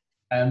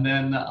 And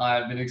then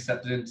I've been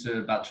accepted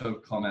into Bachelor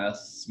of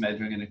Commerce,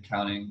 majoring in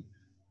accounting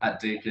at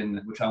Deakin,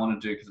 which I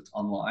want to do because it's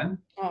online.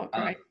 Oh,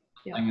 great.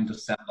 In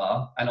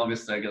December. And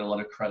obviously I get a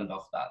lot of credit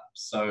off that.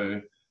 So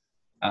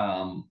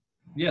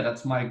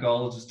that's my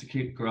goal, just to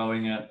keep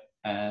growing it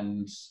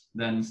and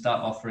then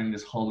start offering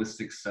this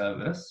holistic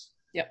service.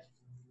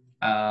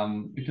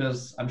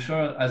 Because I'm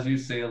sure, as you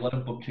see, a lot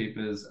of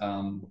bookkeepers,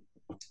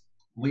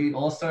 we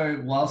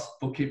also, whilst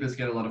bookkeepers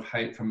get a lot of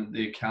hate from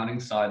the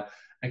accounting side,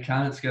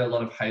 accountants get a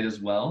lot of hate as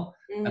well.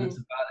 And it's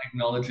about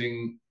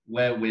acknowledging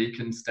where we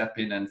can step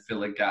in and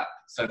fill a gap.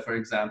 So for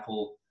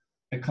example,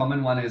 a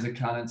common one is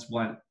accountants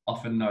won't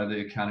often know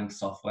the accounting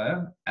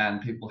software,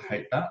 and people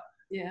hate that.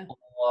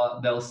 Or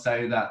they'll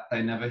say that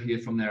they never hear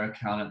from their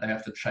accountant, they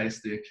have to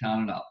chase the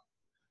accountant up.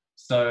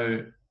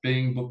 So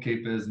being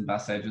bookkeepers and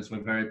BAS agents,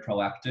 we're very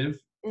proactive.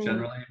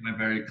 Generally, we're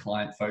very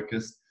client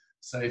focused.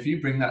 So if you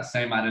bring that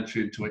same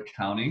attitude to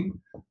accounting,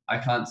 I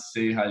can't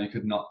see how you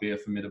could not be a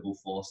formidable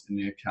force in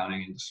the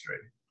accounting industry.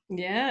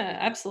 Yeah,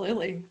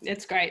 absolutely.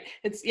 It's great.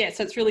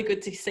 So it's really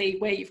good to see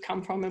where you've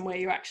come from and where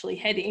you're actually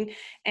heading.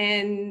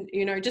 And,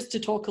 just to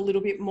talk a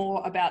little bit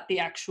more about the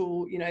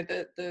actual,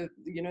 the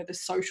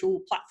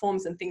social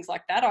platforms and things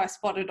like that. I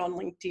spotted on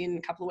LinkedIn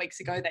a couple of weeks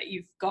ago that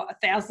you've got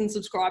 1,000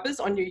 subscribers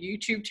on your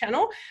YouTube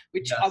channel,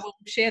 which I will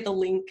share the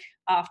link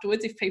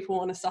afterwards if people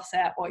want to suss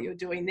out what you're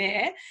doing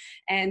there.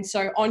 And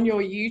so on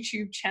your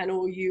YouTube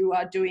channel, you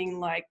are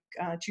doing like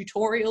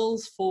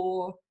tutorials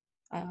for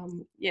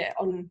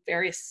on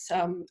various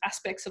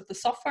aspects of the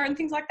software and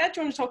things like that.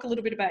 Do you want to talk a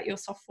little bit about your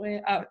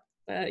software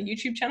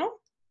YouTube channel?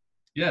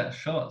 Yeah,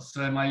 sure.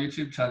 So my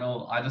YouTube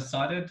channel, I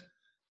decided,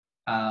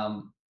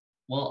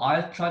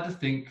 I tried to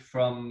think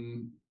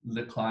from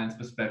the client's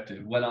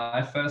perspective. When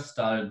I first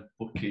started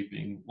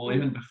bookkeeping, or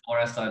even before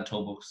I started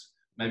Toolbooks,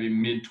 maybe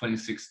mid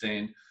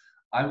 2016,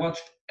 I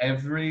watched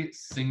every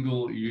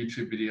single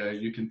YouTube video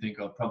you can think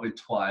of, probably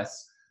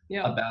twice,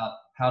 about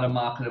how to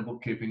market a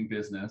bookkeeping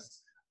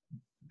business,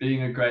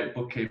 being a great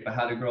bookkeeper,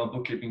 how to grow a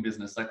bookkeeping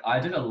business, like I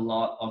did a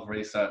lot of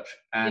research,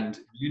 and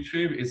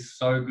YouTube is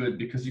so good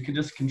because you can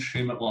just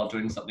consume it while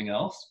doing something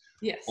else.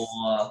 Yes.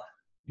 Or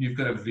you've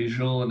got a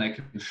visual and they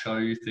can show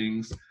you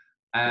things.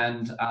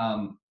 And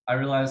I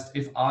realized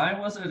if I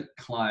was a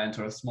client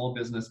or a small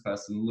business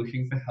person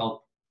looking for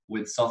help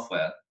with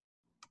software,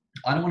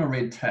 I don't want to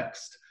read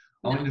text.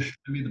 I want you to show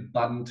me the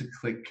button to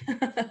click.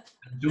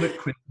 Do it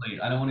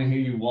quickly. I don't want to hear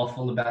you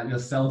waffle about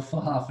yourself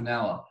for half an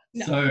hour.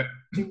 No. So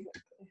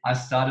I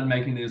started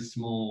making these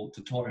small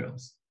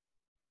tutorials,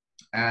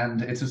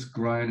 and it's just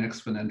grown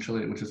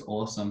exponentially, which is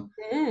awesome.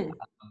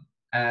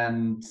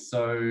 And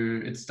so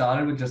it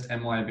started with just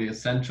MYB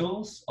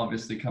essentials,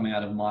 obviously coming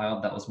out of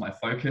MYOB, that was my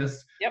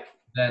focus. Yep.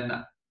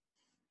 Then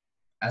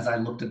as I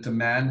looked at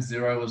demand,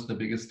 Xero was the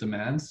biggest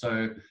demand.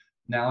 So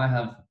now I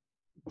have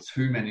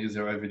too many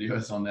Xero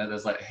videos on there.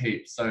 There's like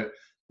heaps. So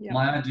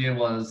my idea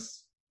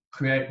was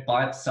create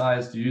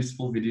bite-sized,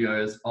 useful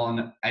videos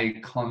on a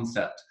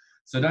concept.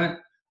 So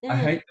I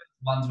hate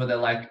the ones where they're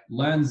like,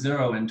 learn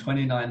Xero in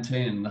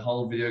 2019. The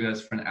whole video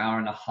goes for an hour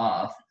and a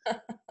half.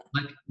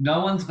 Like,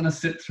 no one's going to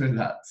sit through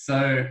that.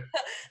 So,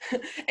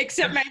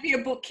 except maybe a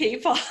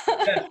bookkeeper.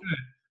 Yeah, true.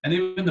 And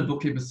even the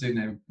bookkeeper's sitting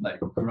there, like,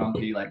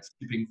 grumpy, like,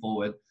 skipping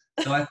forward.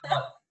 So I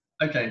thought,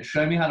 okay,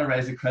 show me how to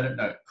raise a credit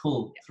note.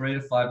 Cool. 3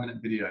 to 5 minute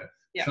video.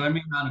 Show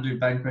me how to do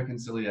bank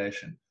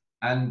reconciliation.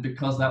 And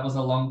because that was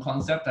a long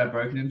concept, I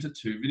broke it into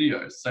 2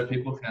 videos so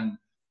people can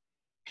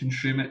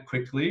consume it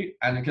quickly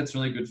and it gets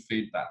really good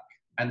feedback.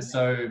 And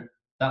so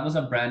that was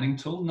a branding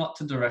tool, not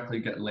to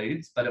directly get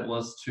leads, but it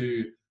was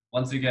to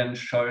once again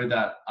show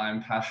that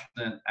I'm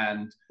passionate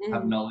and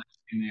have knowledge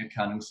in the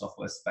accounting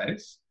software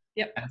space.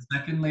 And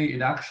secondly,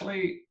 it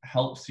actually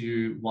helps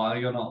you while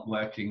you're not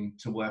working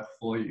to work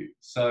for you.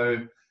 So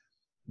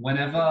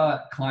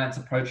whenever clients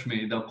approach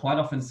me, they'll quite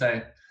often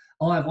say,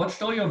 oh, I've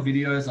watched all your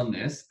videos on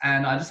this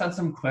and I just had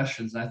some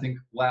questions. And I think,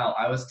 wow,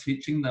 I was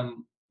teaching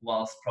them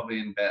whilst probably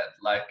in bed.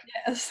 Like,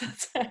 yes,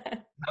 that's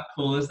how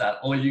cool is that?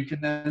 Or you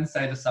can then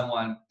say to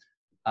someone,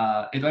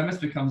 it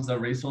almost becomes a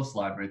resource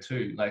library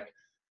too. Like,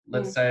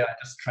 let's say I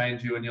just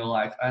trained you and you're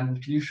like,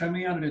 and can you show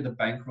me how to do the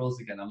bank rules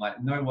again? I'm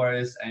like, no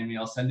worries, Amy,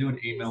 I'll send you an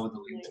email with a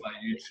link to our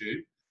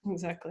YouTube.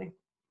 Exactly.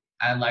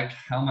 And like,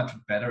 how much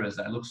better is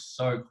that? It looks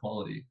so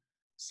quality.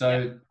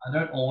 So I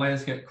don't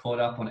always get caught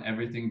up on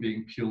everything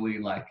being purely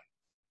like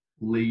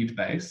lead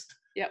based.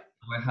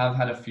 I have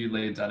had a few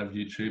leads out of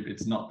YouTube.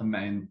 It's not the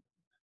main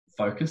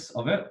focus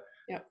of it.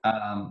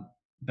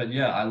 But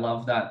yeah, I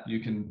love that you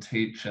can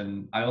teach,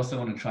 and I also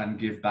want to try and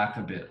give back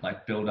a bit,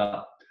 like build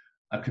up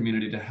a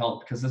community to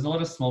help, because there's a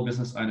lot of small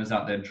business owners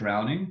out there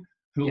drowning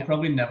who will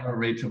probably never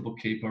reach a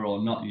bookkeeper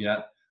or not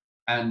yet.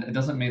 And it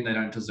doesn't mean they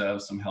don't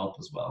deserve some help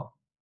as well.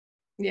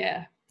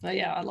 Yeah.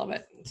 Yeah, I love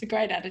it. It's a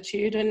great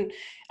attitude. And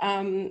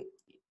I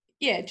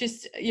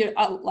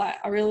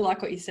really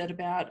like what you said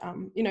about,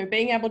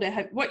 being able to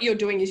have, what you're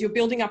doing is you're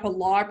building up a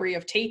library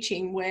of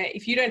teaching where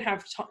if you don't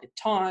have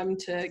time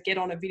to get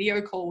on a video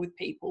call with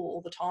people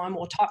all the time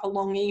or type a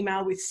long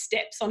email with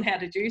steps on how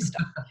to do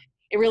stuff,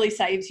 it really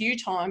saves you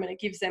time and it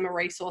gives them a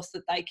resource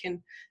that they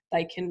can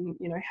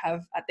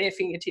have at their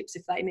fingertips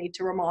if they need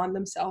to remind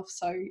themselves.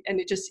 So, and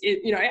as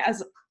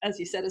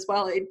you said as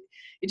well, it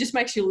just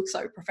makes you look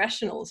so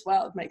professional as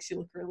well. It makes you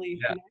look really,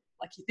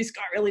 like this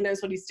guy really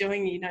knows what he's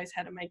doing. He knows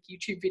how to make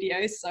YouTube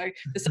videos. So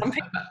for some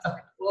people, it's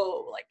like,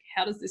 whoa, like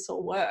how does this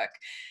all work?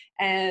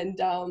 And,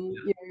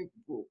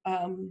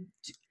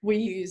 we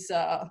use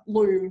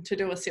Loom to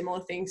do a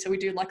similar thing. So we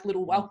do like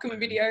little welcome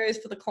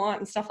videos for the client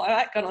and stuff like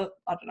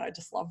that.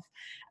 Just love,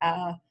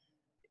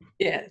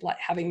 like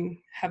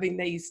having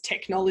these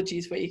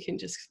technologies where you can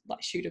just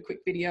like shoot a quick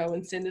video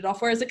and send it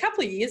off. Whereas a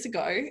couple of years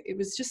ago, it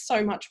was just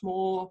so much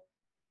more,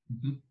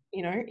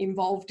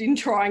 involved in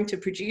trying to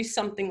produce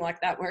something like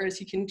that. Whereas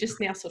you can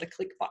just now sort of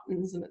click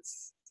buttons and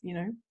it's,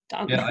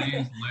 done. Yeah, I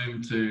use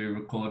Loom to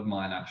record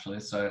mine actually.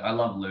 So I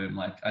love Loom.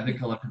 Like, I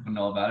think a lot of people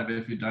know about it, but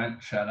if you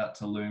don't, shout out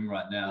to Loom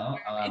right now.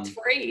 It's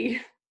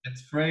free.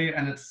 It's free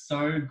and it's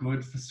so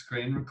good for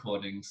screen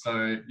recording.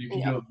 So you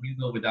can do it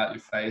with or without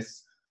your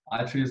face.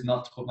 I choose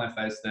not to put my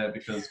face there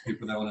because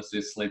people don't want to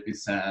see Sleepy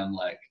Sam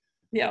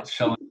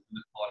showing in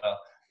the corner.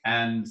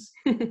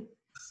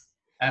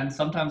 And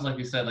sometimes, like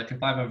you said, like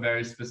if I have a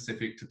very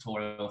specific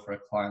tutorial for a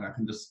client, I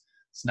can just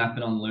snap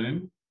it on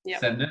Loom,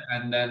 send it,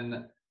 and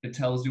then it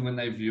tells you when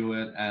they view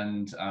it,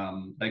 and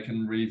they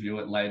can review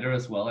it later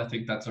as well. I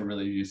think that's a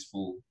really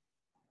useful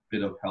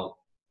bit of help.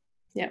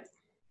 Yeah,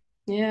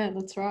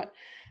 that's right.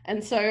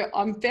 And so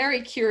I'm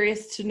very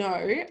curious to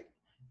know,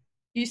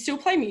 you still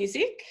play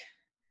music?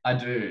 I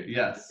do,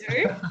 yes.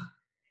 You do?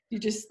 You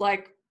just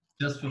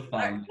just for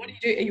fun. What do you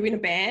do? Are you in a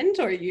band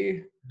or are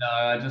you? No,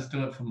 I just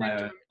do it for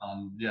my own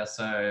fun. Yeah,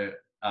 so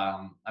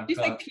do you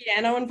say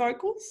piano and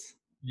vocals?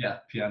 Yeah,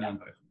 piano and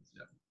vocals.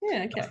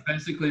 Yeah, okay. That's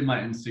basically my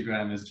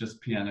Instagram is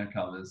just piano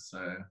covers.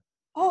 So.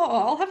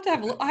 Oh, I'll have to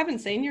have a look. I haven't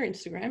seen your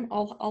Instagram.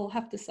 I'll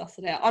have to suss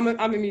it out. I'm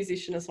a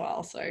musician as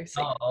well, so.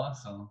 Oh,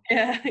 awesome.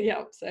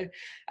 Yeah. So,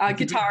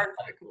 guitar and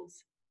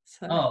vocals.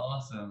 So Oh,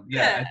 awesome.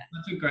 Yeah, it's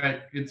such a great,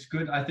 it's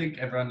good. I think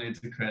everyone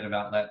needs a creative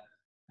outlet.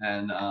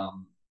 And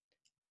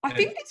I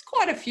think there's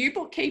quite a few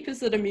bookkeepers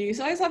that are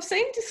musos. I've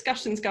seen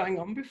discussions going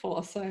on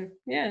before. So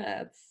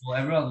yeah, well,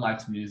 everyone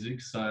likes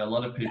music, so a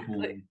lot of people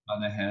exactly.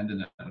 find their hand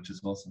in it, which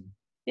is awesome.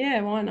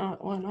 Yeah, why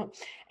not? Why not?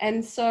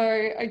 And so,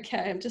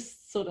 okay, I'm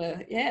just sort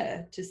of,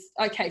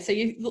 okay. So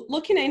you're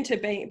looking into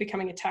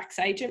becoming a tax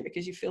agent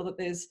because you feel that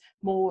there's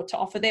more to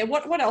offer there.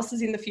 What else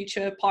is in the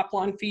future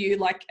pipeline for you?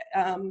 Like,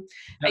 are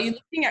you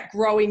looking at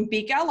growing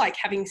bigger, like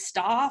having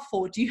staff,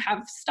 or do you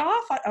have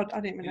staff? I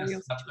don't even know your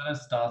situation. I've got a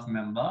staff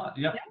member.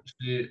 Yep.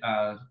 She,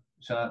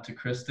 shout out to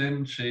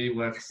Kristen. She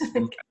works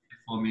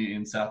for me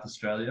in South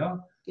Australia.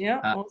 Yeah,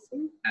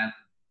 awesome. And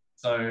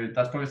so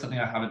that's probably something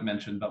I haven't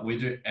mentioned, but we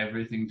do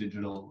everything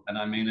digital. And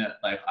I mean it,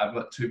 like I've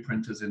got 2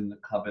 printers in the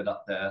cupboard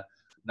up there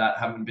that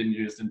haven't been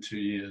used in 2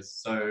 years.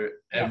 So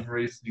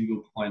every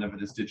single point of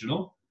it is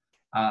digital.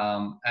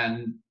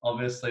 And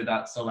obviously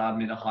that's allowed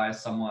me to hire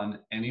someone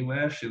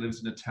anywhere. She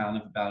lives in a town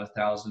of about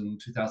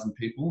 1,000, 2,000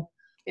 people.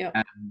 Yeah.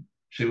 And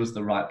she was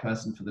the right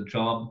person for the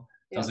job,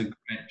 does a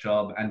great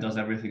job and does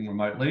everything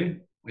remotely.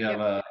 We have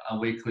a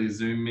weekly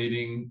Zoom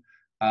meeting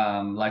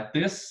like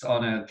this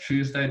on a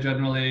Tuesday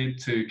generally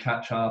to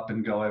catch up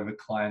and go over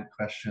client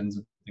questions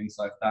and things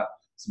like that,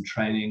 some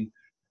training.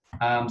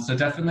 So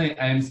definitely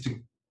aims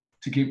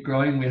to keep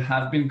growing. We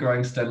have been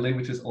growing steadily,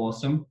 which is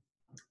awesome.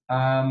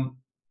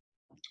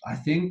 I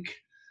think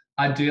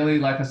ideally,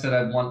 like I said,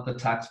 I'd want the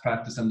tax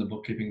practice and the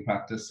bookkeeping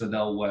practice so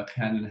they'll work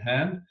hand in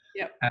hand.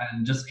 Yep.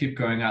 And just keep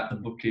growing out the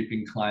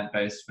bookkeeping client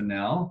base for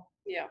now.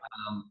 Yeah.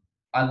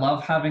 I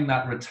love having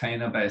that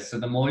retainer base. So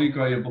the more you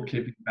grow your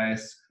bookkeeping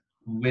base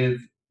with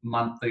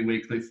monthly,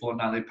 weekly,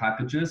 fortnightly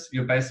packages,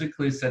 you're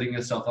basically setting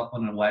yourself up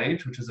on a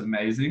wage, which is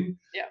amazing.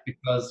 Yeah.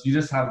 Because you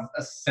just have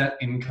a set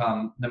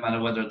income no matter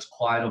whether it's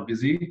quiet or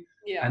busy.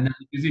 Yeah. And then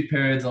the busy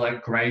periods are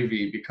like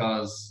gravy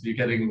because you're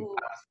getting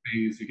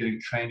fees, you're getting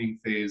training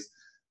fees,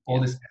 all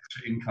this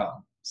extra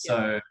income.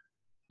 So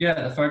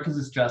yeah, the focus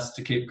is just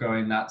to keep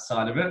growing that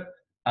side of it.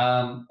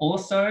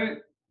 Also,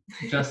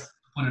 just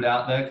put it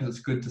out there because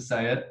it's good to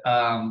say it.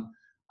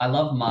 I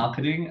love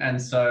marketing,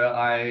 and so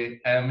I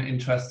am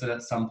interested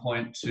at some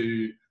point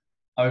to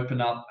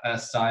open up a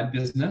side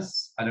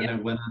business. I don't know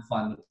when I'll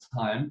find the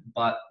time,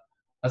 but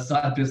a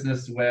side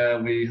business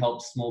where we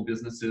help small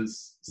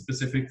businesses,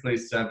 specifically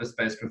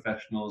service-based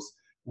professionals,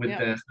 with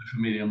their social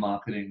media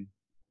marketing.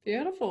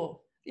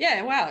 Beautiful.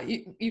 Yeah, wow.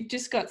 You've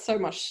just got so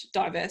much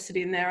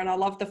diversity in there. And I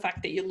love the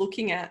fact that you're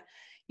looking at,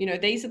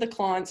 these are the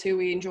clients who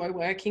we enjoy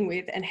working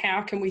with and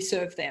how can we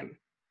serve them?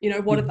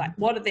 What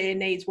are their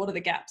needs? What are the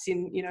gaps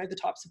in, the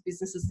types of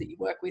businesses that you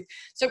work with?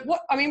 So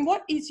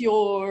what is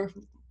your,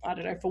 I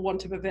don't know, for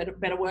want of a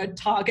better word,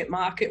 target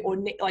market,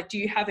 or like, do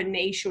you have a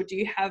niche, or do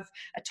you have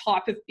a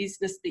type of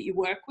business that you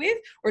work with,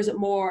 or is it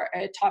more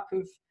a type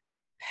of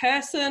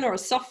person or a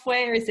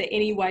software? Is there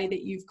any way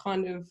that you've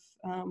kind of,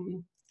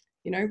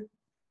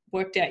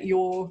 worked out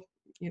your,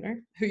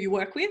 who you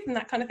work with and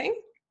that kind of thing?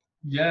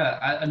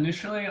 Yeah,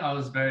 initially I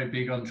was very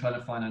big on trying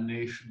to find a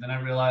niche. Then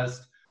I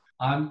realized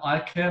I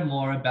care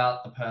more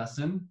about the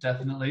person,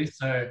 definitely.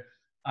 So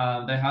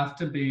they have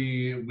to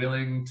be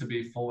willing to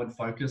be forward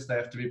focused. They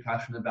have to be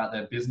passionate about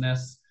their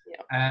business.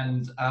 Yeah.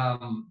 And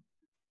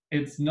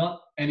it's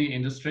not any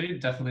industry,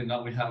 definitely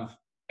not. We have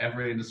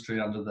every industry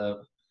under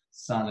the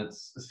sun.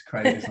 It's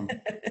crazy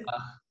sometimes.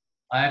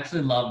 I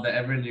actually love that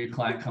every new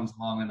client comes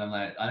along and I'm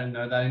like, I didn't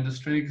know that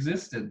industry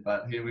existed,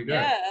 but here we go.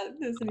 Yeah,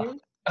 there's new.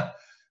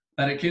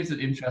 But it keeps it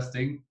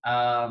interesting.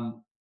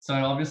 So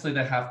obviously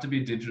they have to be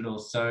digital.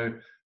 So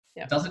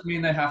it doesn't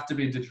mean they have to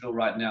be digital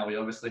right now. We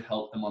obviously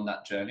help them on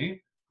that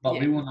journey, but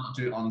we will not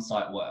do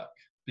on-site work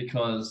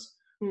because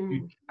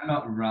you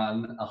cannot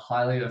run a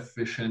highly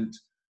efficient,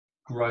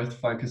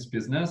 growth-focused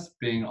business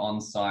being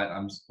on-site.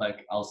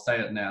 I'll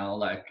say it now,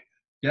 like,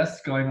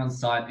 yes, going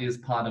on-site is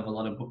part of a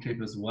lot of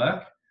bookkeepers'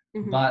 work,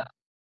 but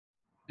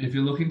if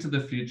you're looking to the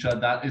future,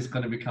 that is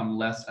going to become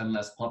less and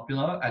less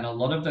popular. And a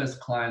lot of those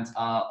clients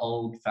are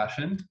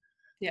old-fashioned.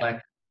 Yeah.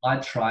 Like, I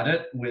tried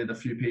it with a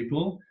few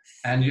people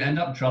and you end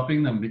up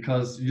dropping them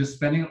because you're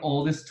spending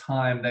all this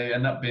time. They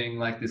end up being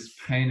like this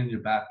pain in your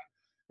back.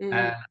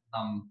 And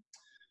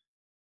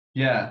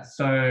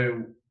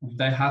so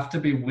they have to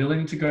be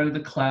willing to go to the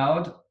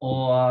cloud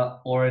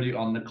or already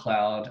on the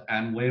cloud,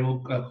 and we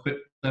will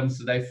equip them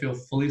so they feel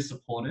fully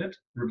supported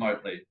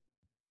remotely.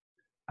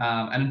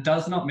 And it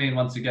does not mean,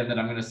 once again, that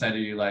I'm going to say to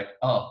you like,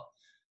 oh,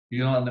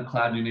 you're not on the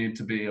cloud you need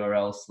to be, or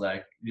else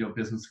like your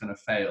business is going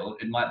to fail.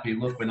 It might be,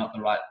 look, we're not the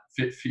right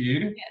fit for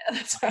you. Yeah,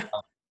 that's right.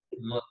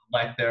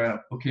 Like there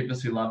are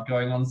bookkeepers who love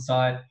going on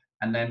site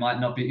and they might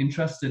not be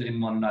interested in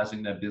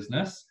modernizing their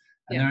business,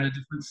 and they're at a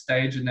different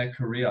stage in their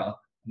career,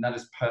 and that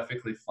is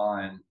perfectly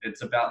fine.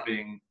 It's about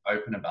being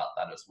open about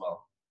that as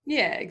well.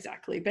 Yeah,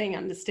 exactly. Being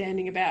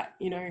understanding about,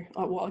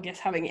 I guess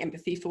having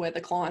empathy for where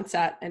the client's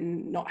at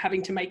and not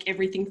having to make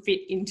everything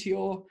fit into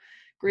your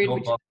grid,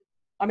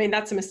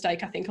 that's a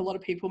mistake I think a lot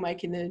of people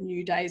make in the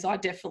new days. I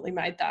definitely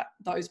made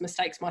those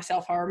mistakes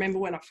myself. I remember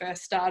when I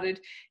first started,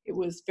 it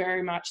was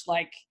very much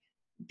like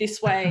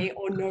this way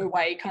or no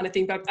way kind of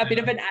thing, but a bit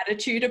of an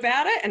attitude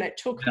about it. And it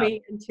took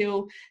me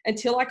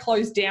until I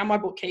closed down my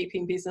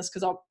bookkeeping business,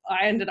 because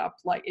I ended up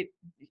like it,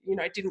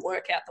 it didn't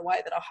work out the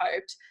way that I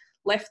hoped,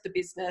 left the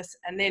business,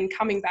 and then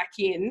coming back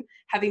in,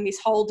 having this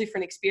whole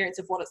different experience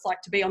of what it's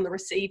like to be on the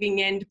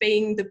receiving end,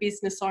 being the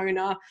business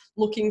owner,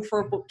 looking for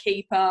a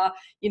bookkeeper,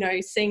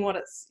 seeing what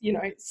it's,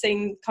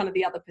 seeing kind of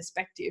the other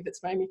perspective.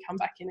 It's made me come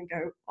back in and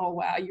go, oh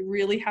wow, you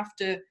really have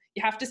to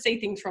see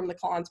things from the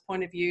client's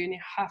point of view, and you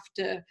have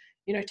to,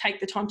 take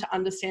the time to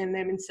understand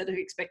them instead of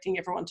expecting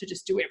everyone to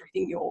just do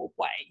everything your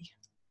way.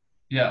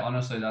 Yeah,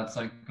 honestly, that's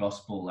like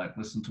gospel. Like,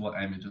 listen to what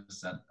Amy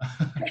just said.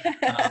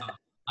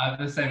 I have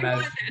the same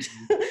attitude.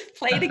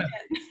 Play it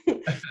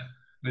again.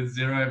 With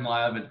Xero,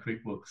 Maya, but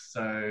QuickBooks.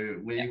 So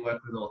we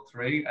work with all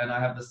three, and I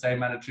have the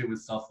same attitude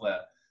with software.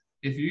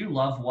 If you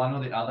love one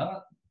or the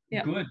other,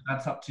 good.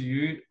 That's up to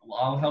you.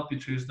 I'll help you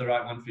choose the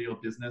right one for your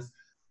business.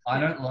 I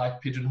don't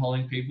like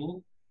pigeonholing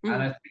people, and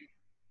I think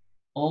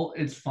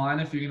it's fine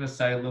if you're going to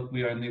say, look,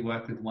 we only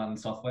work with one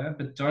software,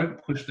 but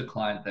don't push the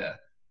client there.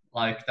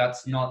 Like,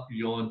 that's not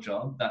your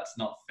job. That's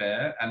not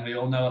fair. And we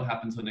all know what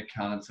happens when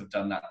accountants have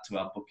done that to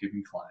our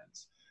bookkeeping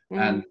clients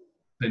and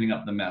cleaning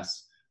up the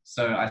mess.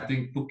 So I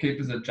think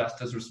bookkeepers are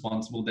just as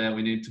responsible there.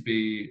 We need to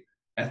be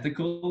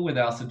ethical with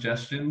our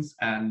suggestions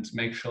and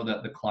make sure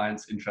that the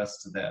client's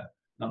interests are there,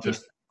 not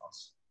just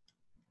us.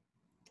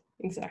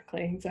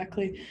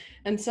 Exactly.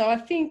 And so I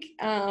think,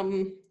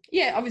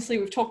 obviously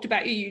we've talked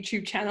about your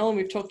YouTube channel, and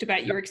we've talked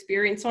about your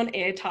experience on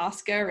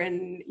Airtasker,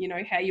 and,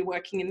 how you're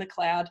working in the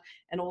cloud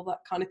and all that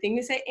kind of thing.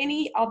 Is there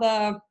any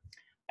other,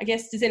 I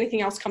guess, does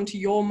anything else come to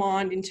your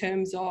mind in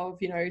terms of,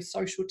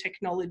 social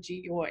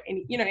technology or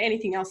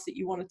anything else that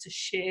you wanted to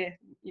share,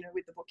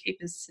 with the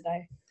bookkeepers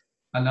today?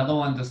 Another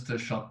one, just to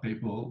shock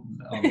people,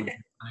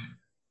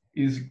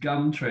 is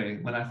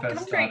Gumtree. When I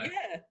first started.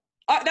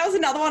 That was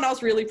another one I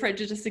was really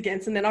prejudiced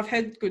against, and then I've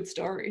heard good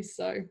stories.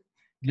 So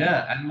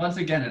yeah, and once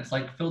again, it's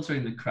like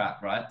filtering the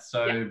crap, right?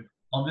 So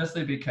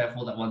obviously be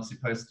careful that once you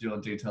post your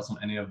details on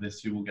any of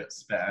this, you will get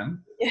spam.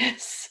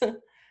 Yes.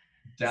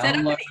 Set up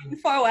an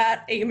info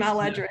at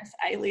email address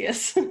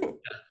alias.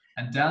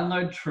 And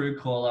download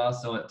Truecaller,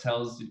 so it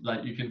tells you,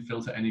 like, you can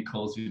filter any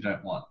calls you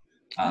don't want.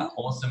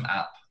 Awesome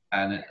app,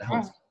 and it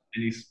helps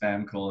any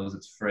spam callers.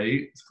 It's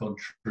free. It's called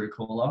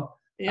Truecaller.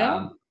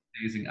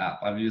 Amazing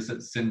app. I've used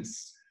it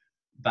since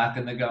back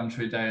in the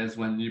Gumtree days.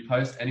 When you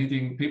post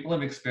anything, people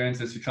have experienced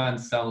this. You try and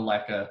sell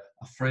like a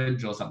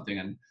fridge or something,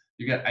 and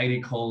you get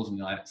 80 calls, and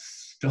you're like,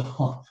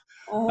 stop.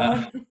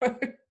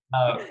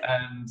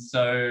 And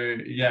so,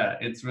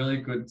 it's really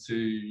good to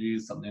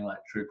use something like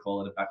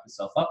Truecaller to back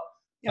yourself up.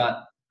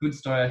 But good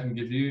story I can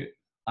give you.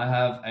 I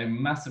have a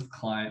massive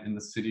client in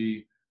the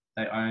city.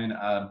 They own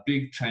a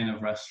big chain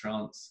of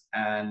restaurants,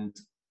 and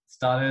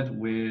started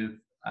with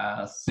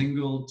a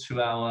single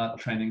 2-hour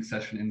training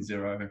session in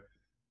Xero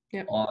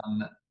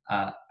on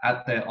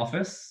at their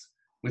office,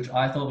 which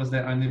I thought was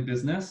their only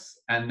business.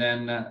 And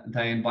then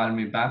they invited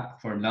me back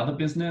for another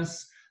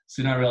business.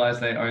 Soon I realized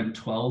they own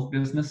 12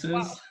 businesses.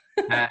 Wow.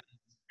 And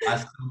I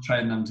still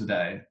train them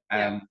today,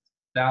 and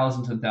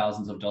thousands and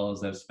thousands of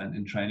dollars they've spent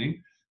in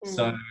training.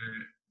 So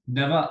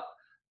never,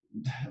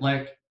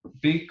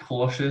 be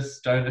cautious.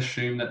 Don't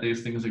assume that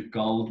these things are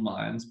gold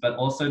mines, but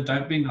also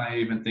don't be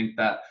naive and think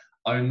that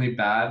only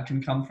bad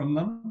can come from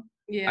them.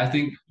 I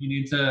think you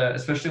need to,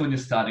 especially when you're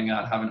starting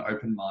out, have an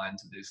open mind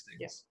to these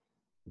things.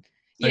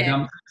 So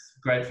Gumtree is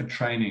great for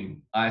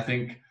training. I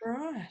think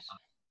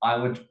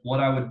what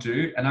I would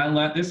do, and I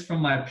learned this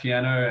from my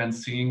piano and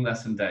singing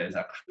lesson days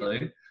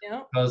actually,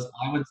 because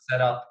I would set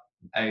up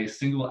a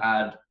single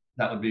ad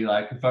that would be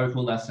like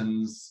vocal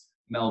lessons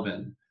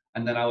Melbourne,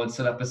 and then I would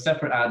set up a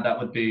separate ad that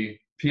would be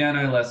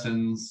piano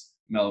lessons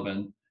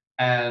Melbourne,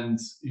 and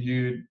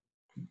you'd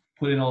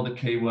put in all the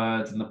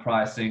keywords and the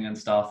pricing and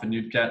stuff, and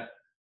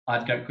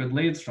I'd get good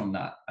leads from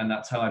that. And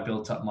that's how I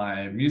built up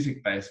my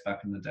music base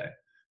back in the day.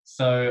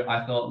 So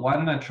I thought, why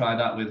don't I try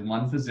that with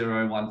one for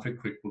Xero, one for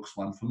QuickBooks,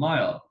 one for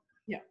Maya?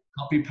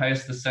 Copy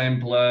paste the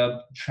same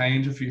blurb,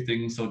 change a few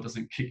things so it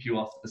doesn't kick you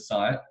off the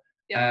site.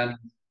 And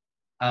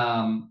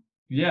I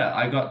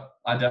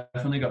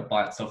definitely got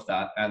bites off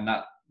that, and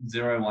that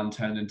Xero one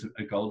turned into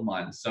a gold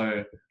mine.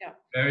 So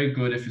very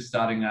good if you're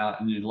starting out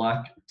and you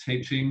like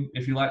teaching.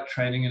 If you like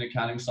training in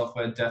accounting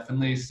software,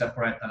 definitely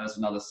separate that as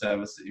another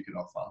service that you can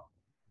offer.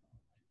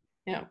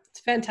 Yeah, it's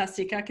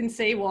fantastic. I can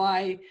see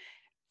why.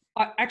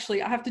 I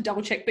have to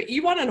double check, but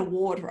you won an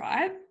award,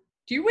 right?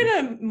 Do you win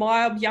a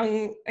Maya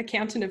Young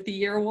Accountant of the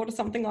Year award or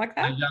something like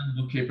that? A Young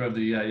Bookkeeper of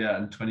the Year,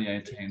 in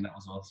 2018. That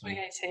was awesome.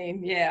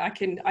 2018, yeah.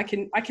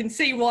 I can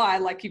see why.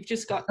 Like, you've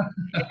just got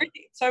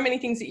so many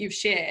things that you've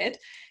shared.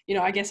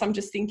 I guess I'm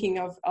just thinking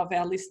of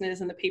our listeners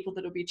and the people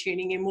that will be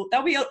tuning in.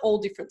 They'll be at all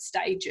different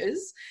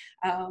stages,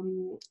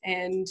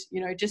 and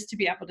just to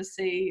be able to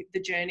see the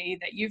journey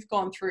that you've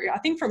gone through. I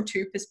think from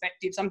two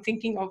perspectives. I'm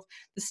thinking of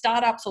the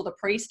startups or the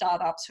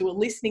pre-startups who are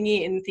listening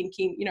in,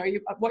 thinking,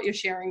 what you're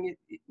sharing,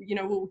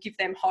 will give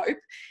them hope.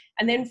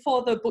 And then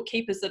for the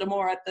bookkeepers that are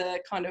more at the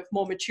kind of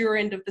more mature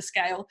end of the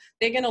scale,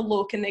 they're going to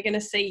look and they're going to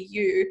see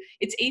you.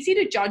 It's easy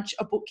to judge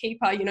a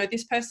bookkeeper. You know,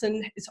 this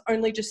person is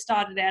only just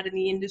started out in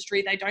the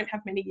industry. They don't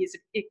have many years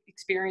of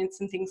experience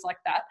and things like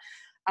that.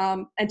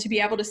 And to be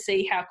able to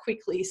see how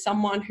quickly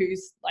someone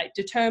who's like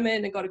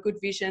determined and got a good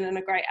vision and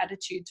a great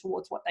attitude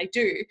towards what they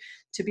do,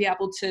 to be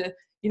able to,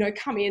 you know,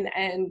 come in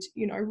and,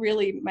 you know,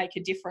 really make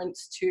a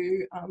difference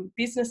to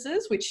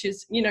businesses, which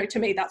is, you know, to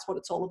me, that's what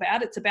it's all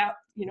about. It's about,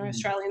 you know,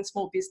 Australian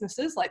small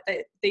businesses. Like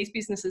these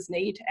businesses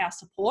need our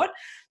support.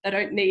 They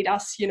don't need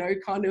us, you know,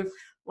 kind of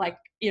like,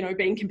 you know,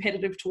 being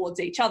competitive towards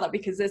each other,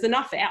 because there's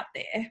enough out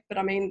there. But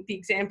I mean, the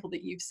example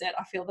that you've set,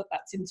 I feel that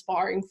that's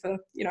inspiring for,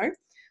 you know,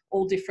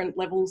 all different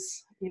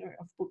levels, you know,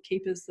 of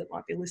bookkeepers that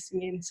might be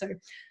listening in. So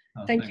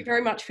thank you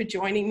very much for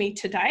joining me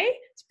today.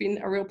 It's been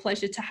a real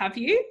pleasure to have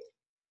you.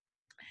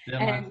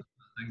 Yeah,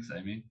 thanks,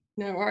 Amy.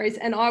 No worries.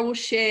 And I will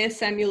share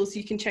Samuel's,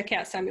 you can check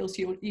out Samuel's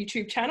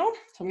YouTube channel.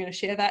 So I'm going to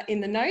share that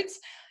in the notes.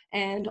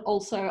 And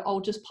also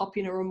I'll just pop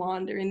in a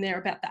reminder in there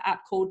about the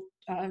app called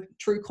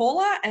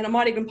Truecaller. And I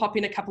might even pop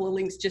in a couple of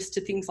links just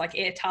to things like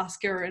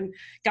Airtasker and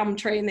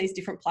Gumtree and these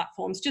different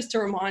platforms, just to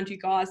remind you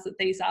guys that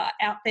these are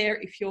out there.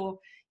 If you're,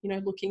 you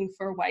know, looking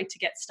for a way to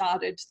get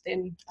started,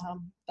 then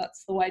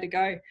that's the way to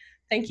go.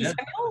 Thank you,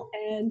 Samuel.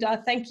 And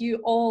thank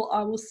you all.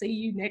 I will see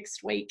you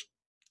next week.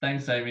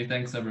 Thanks, Amy.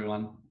 Thanks,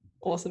 everyone.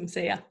 Awesome.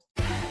 See ya.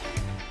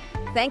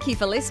 Thank you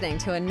for listening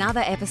to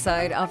another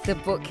episode of The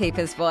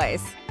Bookkeeper's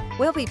Voice.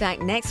 We'll be back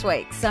next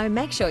week, so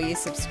make sure you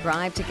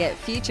subscribe to get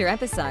future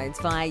episodes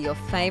via your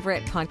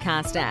favourite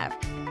podcast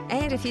app.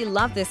 And if you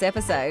love this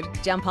episode,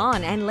 jump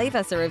on and leave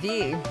us a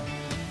review.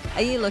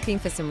 Are you looking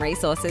for some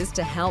resources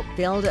to help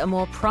build a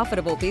more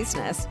profitable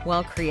business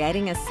while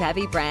creating a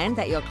savvy brand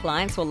that your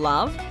clients will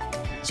love?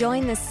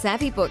 Join the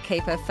Savvy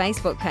Bookkeeper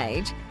Facebook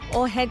page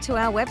or head to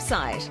our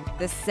website,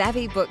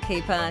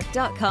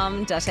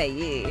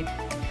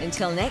 thesavvybookkeeper.com.au.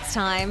 Until next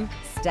time,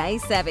 stay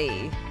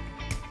savvy.